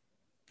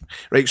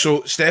 Right,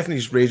 so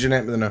Stephanie's raging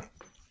at me now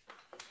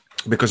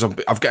because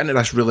I've got into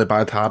this really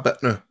bad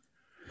habit now.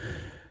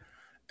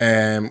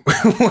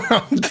 What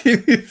I'm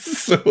doing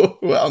is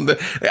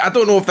I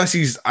don't know if this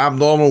is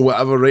abnormal,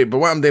 whatever, right? But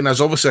what I'm doing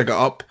is obviously I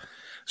got up.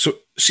 So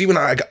see, when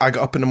I got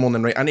up in the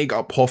morning, right, I need to get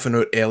up half an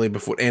hour early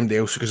before anybody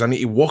else because I need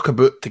to walk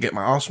about to get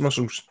my arse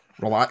muscles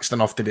relaxed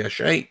enough to do a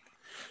shite.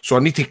 So I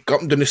need to go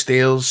up and down the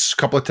stairs a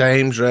couple of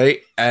times,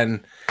 right?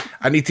 And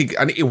I need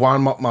to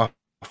warm up my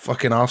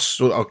fucking arse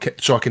so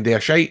I can do a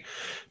shite.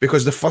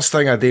 Because the first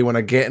thing I do when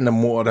I get in the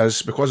motor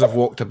is, because I've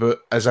walked about,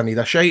 is I need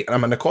a shite. And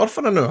I'm in the car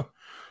for an hour.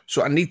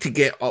 So I need to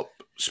get up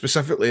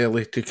specifically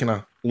early to kind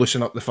of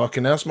loosen up the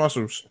fucking arse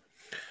muscles.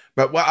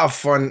 But what I've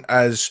found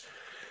is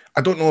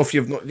I don't know if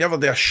you ever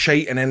do a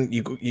shite and then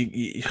you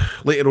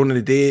later on in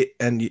the day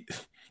and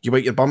you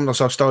wipe your bum and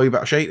there's still a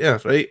bit of shite there,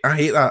 right? I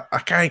hate that. I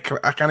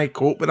can't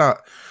cope with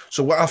that.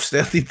 So what I've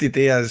started to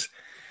do is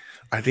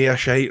I do a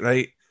shite,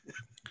 right?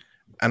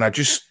 And I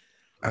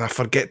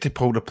forget to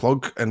pull the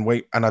plug and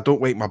wipe, and I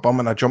don't wipe my bum,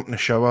 and I jump in the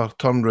shower,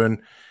 turn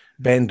round,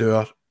 bend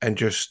over, and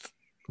just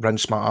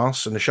rinse my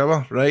arse in the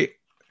shower, right?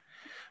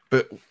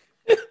 But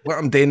what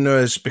I'm doing now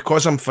is,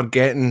 because I'm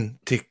forgetting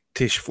to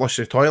flush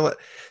the toilet,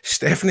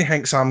 Stephanie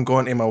thinks I'm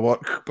going to my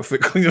work before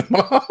cleaning my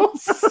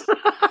arse.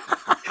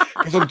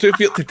 Because I'm too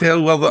feared to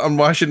tell her that I'm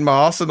washing my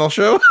arse in her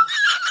shower.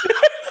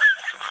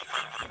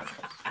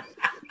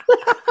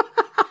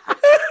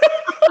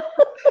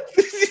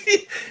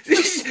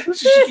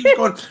 She keeps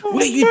going,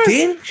 what are you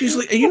doing? She's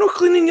like, are you not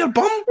cleaning your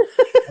bum?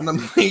 And I'm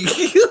like,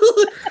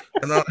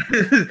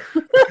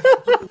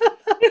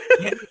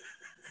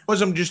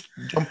 because I'm just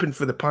jumping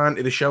for the pan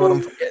to the shower,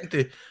 I'm forgetting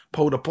to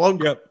pull the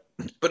plug. Yep.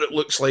 But it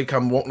looks like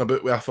I'm walking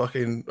about with a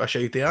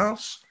shitey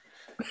arse.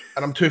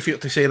 And I'm too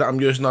feared to say that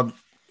I'm using a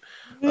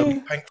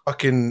pink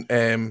fucking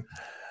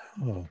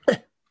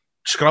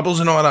scrubbles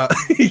and all that.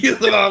 You know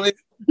what I mean?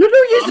 You're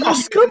not using our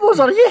scrubbles,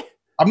 are you?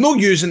 I'm not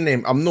using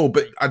them.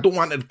 But I don't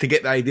want her to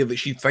get the idea that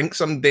she thinks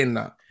I'm doing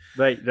that.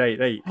 Right.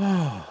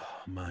 Oh,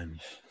 man.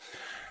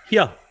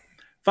 Here,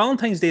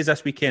 Valentine's Day is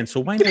this weekend, so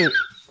why not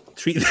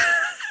treat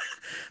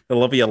the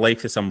love of your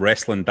life to some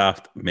Wrestling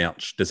Daft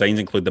merch? Designs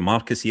include the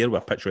Marcus here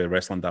with a picture of a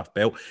Wrestling Daft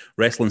belt,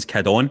 Wrestling's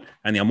Kid On,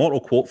 and the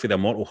immortal quote for the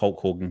immortal Hulk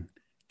Hogan.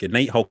 Good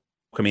night,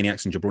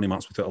 Hulkamaniacs and jabroni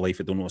marks without a life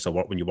that don't notice a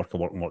work when you work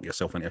and work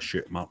yourself into a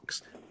shoot,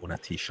 marks on a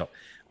t-shirt.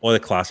 All the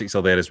classics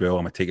are there as well.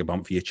 I'm going to take a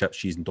bump for you, chips,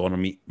 cheese and doner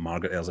meat.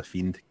 Margaret, there's a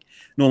fiend.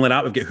 Not only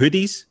that, we've got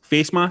hoodies,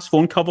 face masks,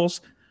 phone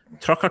covers,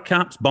 trucker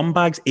caps, bum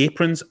bags,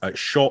 aprons at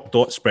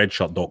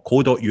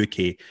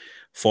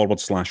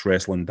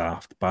shop.spreadshirt.co.uk/wrestling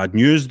daft. Bad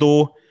news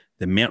though,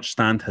 the merch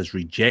stand has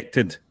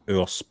rejected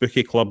our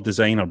Spooky Club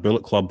design, our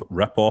Bullet Club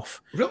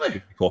rip-off.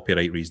 Really?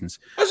 Copyright reasons.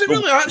 Is it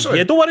really, actually?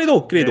 Yeah, don't worry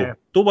though, Grado. Yeah.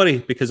 Don't worry,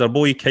 because our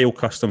boy Kyle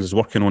Customs is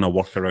working on a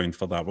workaround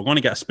for that. We're going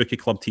to get a Spooky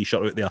Club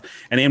t-shirt out there.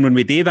 And then when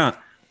we do that,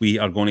 we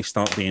are going to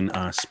start doing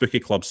a Spooky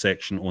Club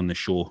section on the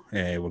show.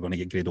 We're going to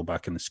get Grado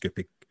back in the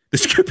Scoopy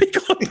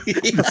Club.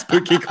 The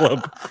Spooky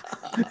Club.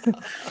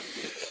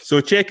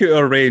 So check out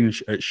our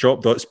range at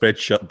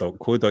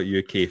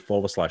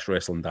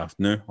shop.spreadshirt.co.uk/wrestling daft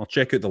now, or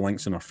check out the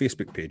links on our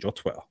Facebook page or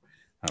Twitter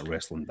at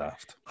Wrestling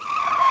Daft.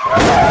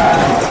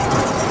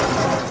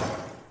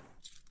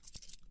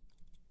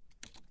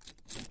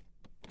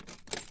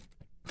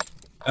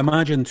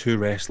 Imagine two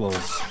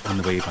wrestlers on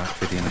the way back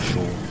for doing a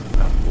show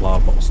at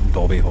Larbert's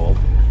Dobby Hall.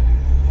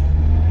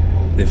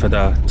 They've had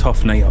a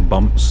tough night of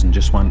bumps and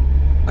just want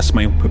a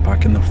smile put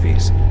back in their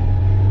face.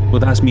 Well,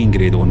 that's me and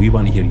Grado, and we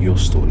want to hear your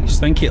stories.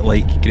 Think it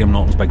like Graham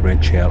Norton's Big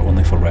Red Chair,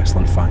 only for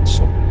wrestling fans.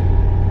 So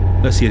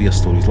let's hear your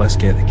stories. Let's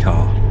get the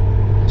car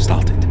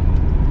started.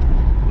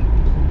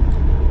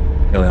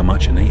 Really a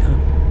match of night, huh?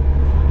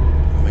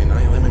 I mean,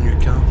 I'm in your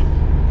car.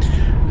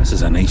 This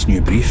is a nice new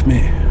brief,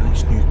 mate.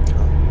 Nice new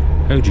car.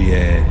 How'd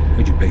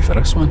you pay for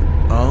this one?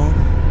 Oh.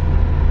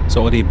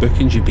 So all the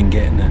bookings you've been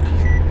getting at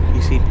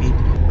GCP.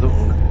 I don't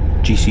own it.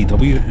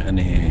 GCW in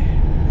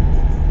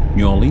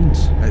New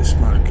Orleans. It's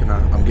marking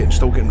I'm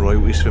still getting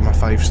royalties for my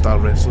 5-star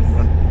wrestling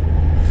run.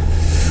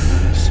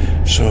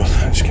 So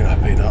I'm just gonna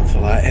pay that for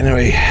that.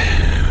 Anyway,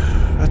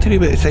 I'll tell you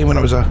about the time when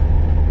I was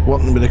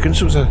working with the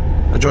council. Was a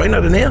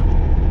joiner in there.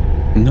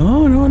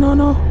 No.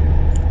 I'll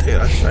tell you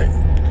that's right.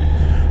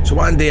 So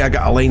one day I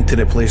got a line to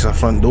replace a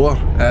front door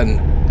in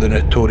the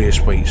notorious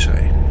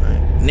Whiteside.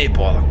 Right? No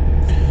bother.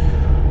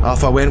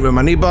 Off I went with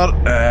my neighbour.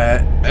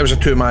 It was a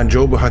 2-man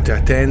job we had to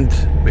attend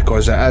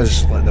because it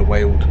is like the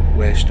Wild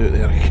West out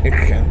there.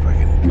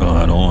 No,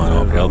 I know.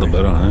 I've heard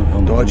about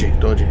it.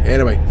 Dodgy.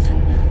 Anyway,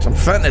 so I'm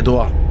fitting the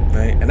door,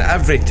 right? And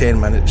every 10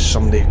 minutes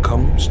somebody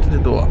comes to the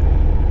door,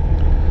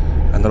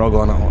 and they're all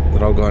going,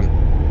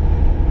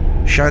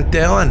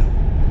 Chantel.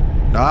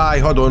 Aye,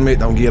 hold on,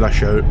 mate. I'll give her a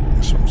shout.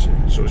 So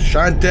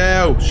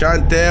Chantel,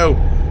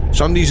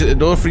 somebody's at the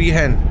door for you,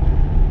 hen.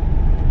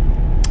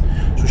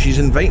 So she's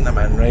inviting them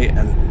in, right?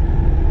 And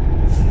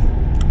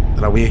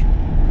they're away,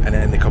 and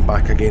then they come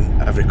back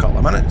again every couple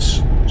of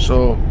minutes.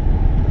 So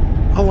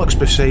I looks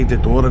beside the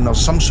door, and there's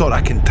some sort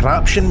of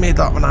contraption made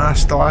up, and I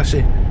asked the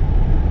lassie,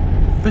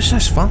 what's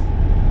this for?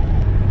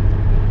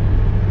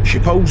 She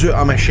pulls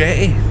out a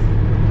machete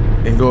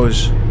and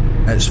goes,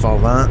 it's for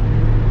that,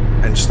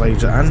 and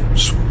slides it in.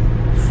 So,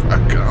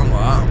 fuck, I'm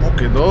like,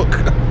 okay, doc,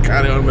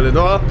 carry on with the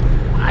door.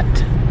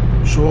 What?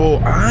 So,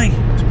 aye,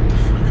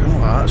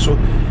 fucking like that. So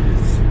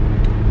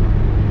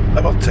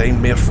over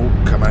time, more folk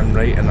come in,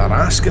 right, and they're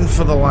asking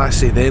for the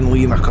lassie, then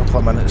leaving a couple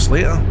of minutes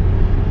later.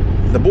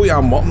 The boy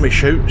I'm working with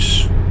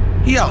shouts,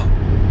 here,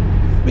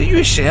 what are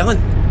you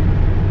selling?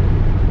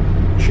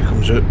 She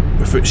comes out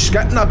without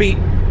skitting a beat,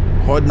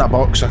 holding a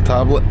box, a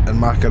tablet and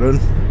macaroon.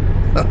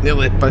 I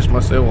nearly pissed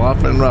myself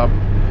laughing, Rob.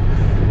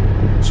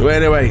 So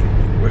anyway,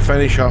 we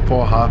finish up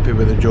all happy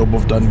with the job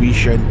we've done. We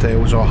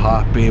Chantel's all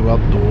happy, we're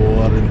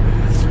door, and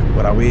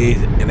we're away,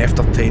 and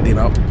after tidying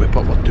up, we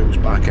put our tools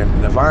back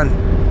in the van.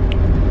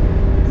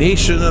 No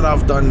sooner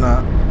I've done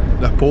that,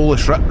 the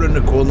Polish ripped round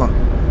the corner,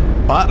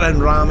 battering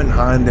ram in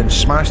hand, and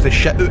smashed the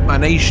shit out my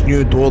nice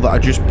new door that I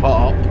just put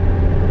up.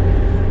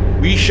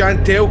 Wee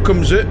Chantel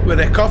comes out with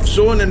the cuffs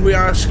on, and we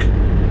ask,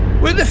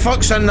 what the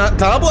fuck's in that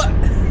tablet?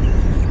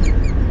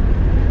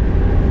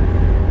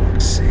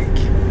 Fuck's sake,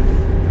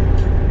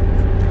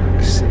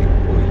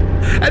 boy.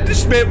 I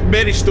just met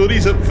many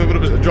stories up for when I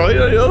was a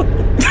joiner, you know?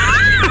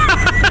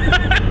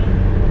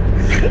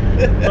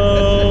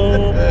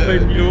 Oh,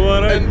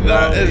 and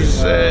that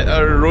is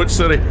our road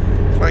story.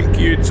 Thank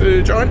you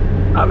to John.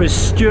 That was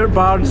Stuart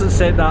Barnes that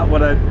sent that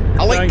one out.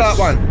 I like that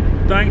one.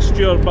 Thanks,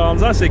 Stuart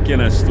Barnes. That's the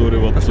kind of story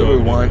we're That's what we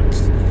want.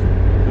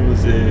 There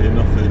was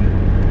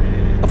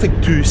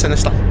nothing too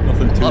sinister.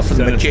 Nothing too apart from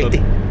sinister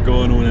the machete.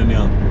 Going on in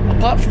there.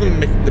 Apart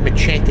from the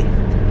machete.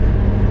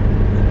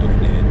 Don't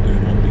do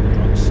not do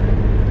drugs,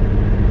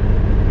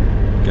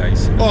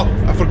 guys. Oh,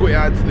 I forgot to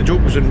add. The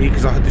joke was on me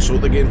because I had to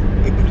sort again.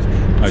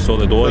 I saw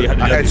the door. You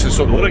had to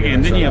sort the door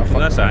again, didn't you?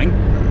 That's the thing.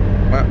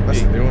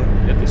 That's the deal. You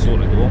had to sort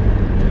the door.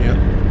 Yeah.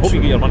 Hope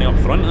you get your money up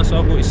front. That's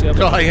all I've got to say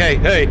about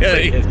it. Hey.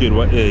 It's good.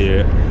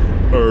 Yeah.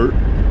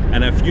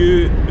 And if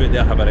you out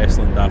there have a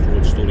wrestling daft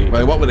road story,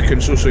 well, what with the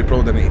council, so you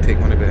probably need to take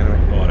money, but anyway.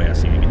 Alright, I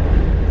see what you mean.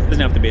 It doesn't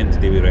have to be in to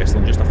do with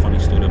wrestling, just a funny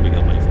story about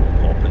your life on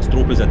top. Let's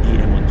drop us a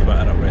DM on Twitter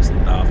at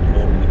Wrestling Daft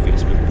or on the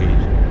Facebook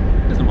page.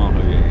 Doesn't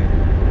matter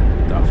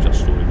how daft your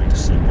story might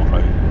seem or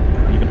how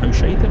even how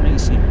shite it might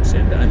seem.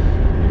 Send it in.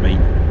 We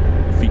might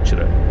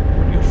feature it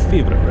on your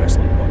favourite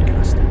wrestling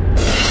podcast.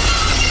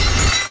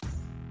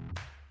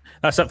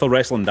 That's it for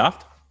Wrestling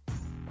Daft.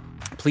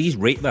 Please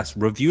rate this,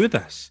 review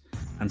this,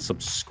 and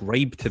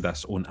subscribe to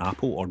this on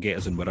Apple or get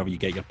us in wherever you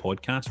get your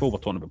podcasts. While we're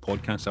talking about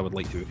podcasts, I would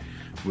like to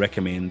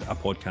recommend a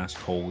podcast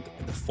called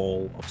The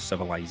Fall of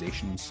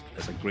Civilizations.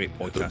 It's a great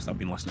podcast I've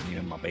been listening to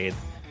in my bed.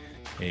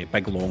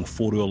 Big, long,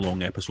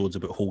 4-hour-long episodes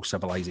about whole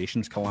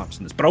civilizations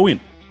collapsing. It's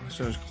brilliant. That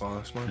sounds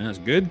class, man. That's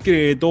good,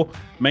 Grado.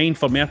 Mind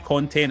for more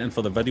content and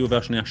for the video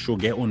version of our show,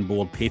 get on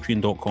board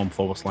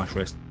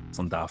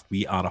patreon.com/Wrestling Daft.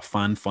 We are a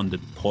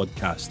fan-funded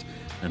podcast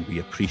and we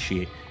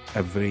appreciate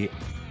every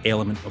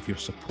element of your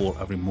support,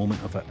 every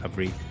moment of it,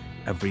 every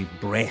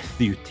breath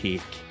you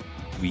take.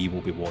 We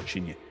will be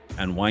watching you.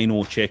 And why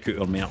no, check out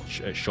our merch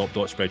at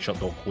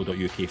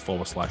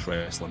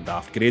shop.spreadshirt.co.uk/Wrestling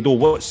Daft. Grado,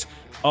 what's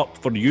up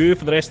for you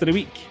for the rest of the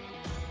week?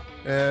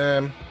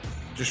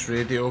 Just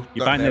radio.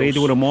 You back in the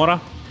radio tomorrow?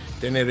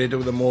 Doing the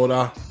radio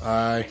tomorrow.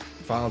 Aye,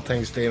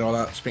 Valentine's Day and all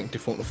that. Speaking to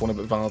folk on the phone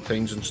about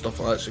Valentine's and stuff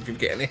like that. So if you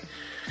get any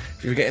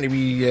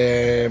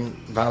wee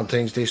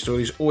Valentine's Day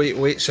stories,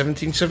 0808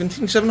 17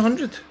 17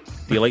 700.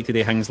 Do you like to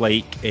do things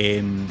like?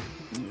 Do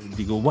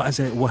you go? What is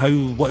it? What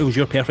was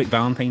your perfect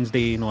Valentine's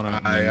Day? Of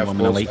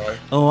course. Like,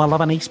 oh, I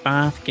love an ice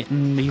bath.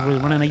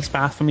 Run an ice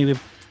bath for me with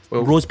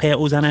rose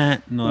petals in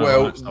it.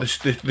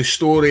 The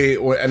story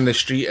in the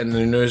street and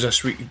the news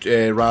this week,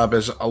 Rab,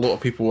 is a lot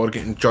of people are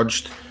getting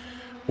judged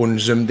on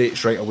Zoom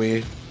dates right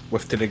away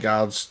with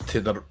regards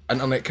to their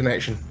internet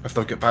connection. If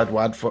they've got bad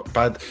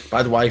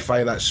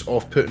Wi-Fi, that's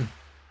off-putting.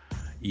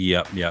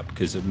 Yep,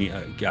 because it means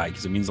they're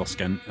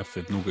skint if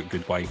they've not got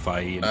good Wi-Fi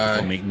and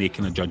people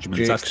making the judgments.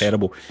 Jakes. That's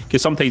terrible.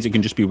 Because sometimes it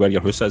can just be where your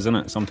house is, isn't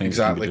it? Sometimes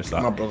exactly. It can be just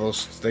that. My brother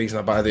stays in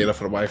a bad area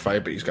for Wi-Fi,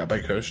 but he's got a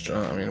big house. Do you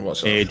know what I mean?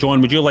 What's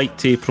John, would you like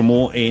to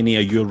promote any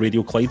of your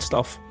Radio Clyde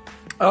stuff?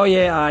 Oh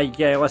yeah,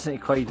 listen to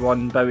Clyde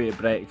 1, Bowie at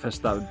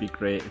breakfast, that would be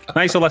great.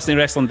 Thanks for listening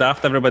to Wrestling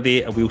Daft,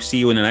 everybody. We'll see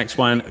you in the next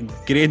one.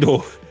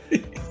 Grado,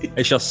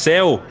 it's your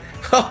cell.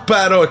 Oh,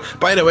 by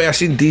the way, I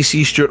seen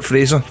DC Stuart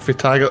Fraser for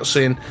Taggart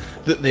saying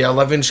that the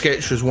 11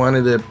 sketch was one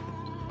of the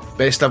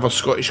best ever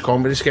Scottish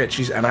comedy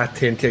sketches, and I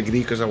tend to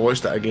agree because I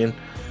watched it again.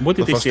 What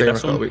did they say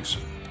this on? Weeks.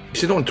 He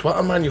said on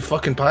Twitter, man, you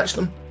fucking patched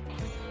them.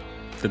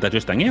 Did I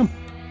just ding him?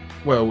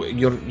 Well,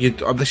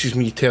 this is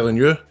me telling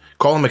you.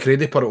 Colin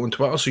McCready put it on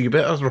Twitter, so you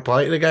better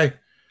reply to the guy.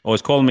 Oh,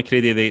 is Colin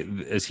McCready,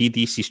 is he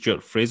DC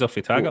Stuart Fraser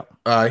for Taggart?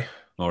 Oh, aye.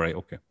 Alright,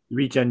 okay.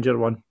 Wee ginger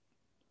one.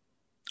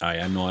 Aye,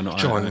 I know.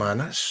 John, man,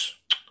 that's...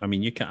 I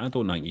mean, you can't, I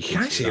don't think you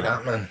can't say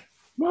that, man.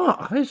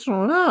 What? What's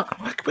wrong with that?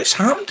 What's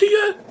happened to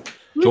you?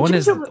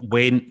 John's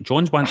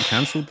wanting to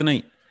cancel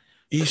tonight.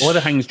 All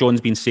the things John's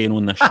been saying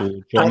on this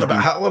show. Talking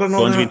about Hitler and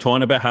all John's that. been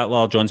talking about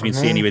Hitler. John's been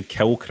saying he would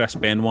kill Chris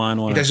Benoit.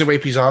 He doesn't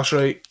wipe his arse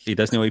right. He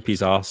doesn't wipe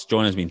his arse.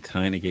 John has been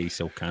trying to get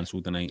himself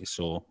cancelled tonight,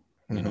 so,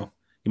 you know.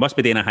 He must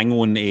be doing a hang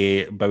on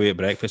Bowie at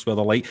breakfast where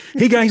they're like,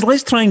 hey guys,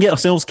 let's try and get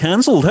ourselves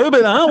cancelled. How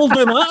about that? We'll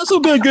do that. That'll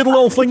be a good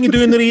little thing you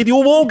do in the radio.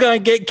 We'll all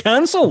get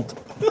cancelled.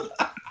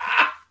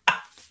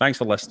 Thanks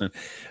for listening.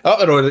 Up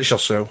the road, it's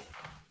yourself.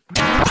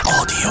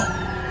 Audio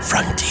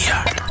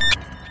Frontier.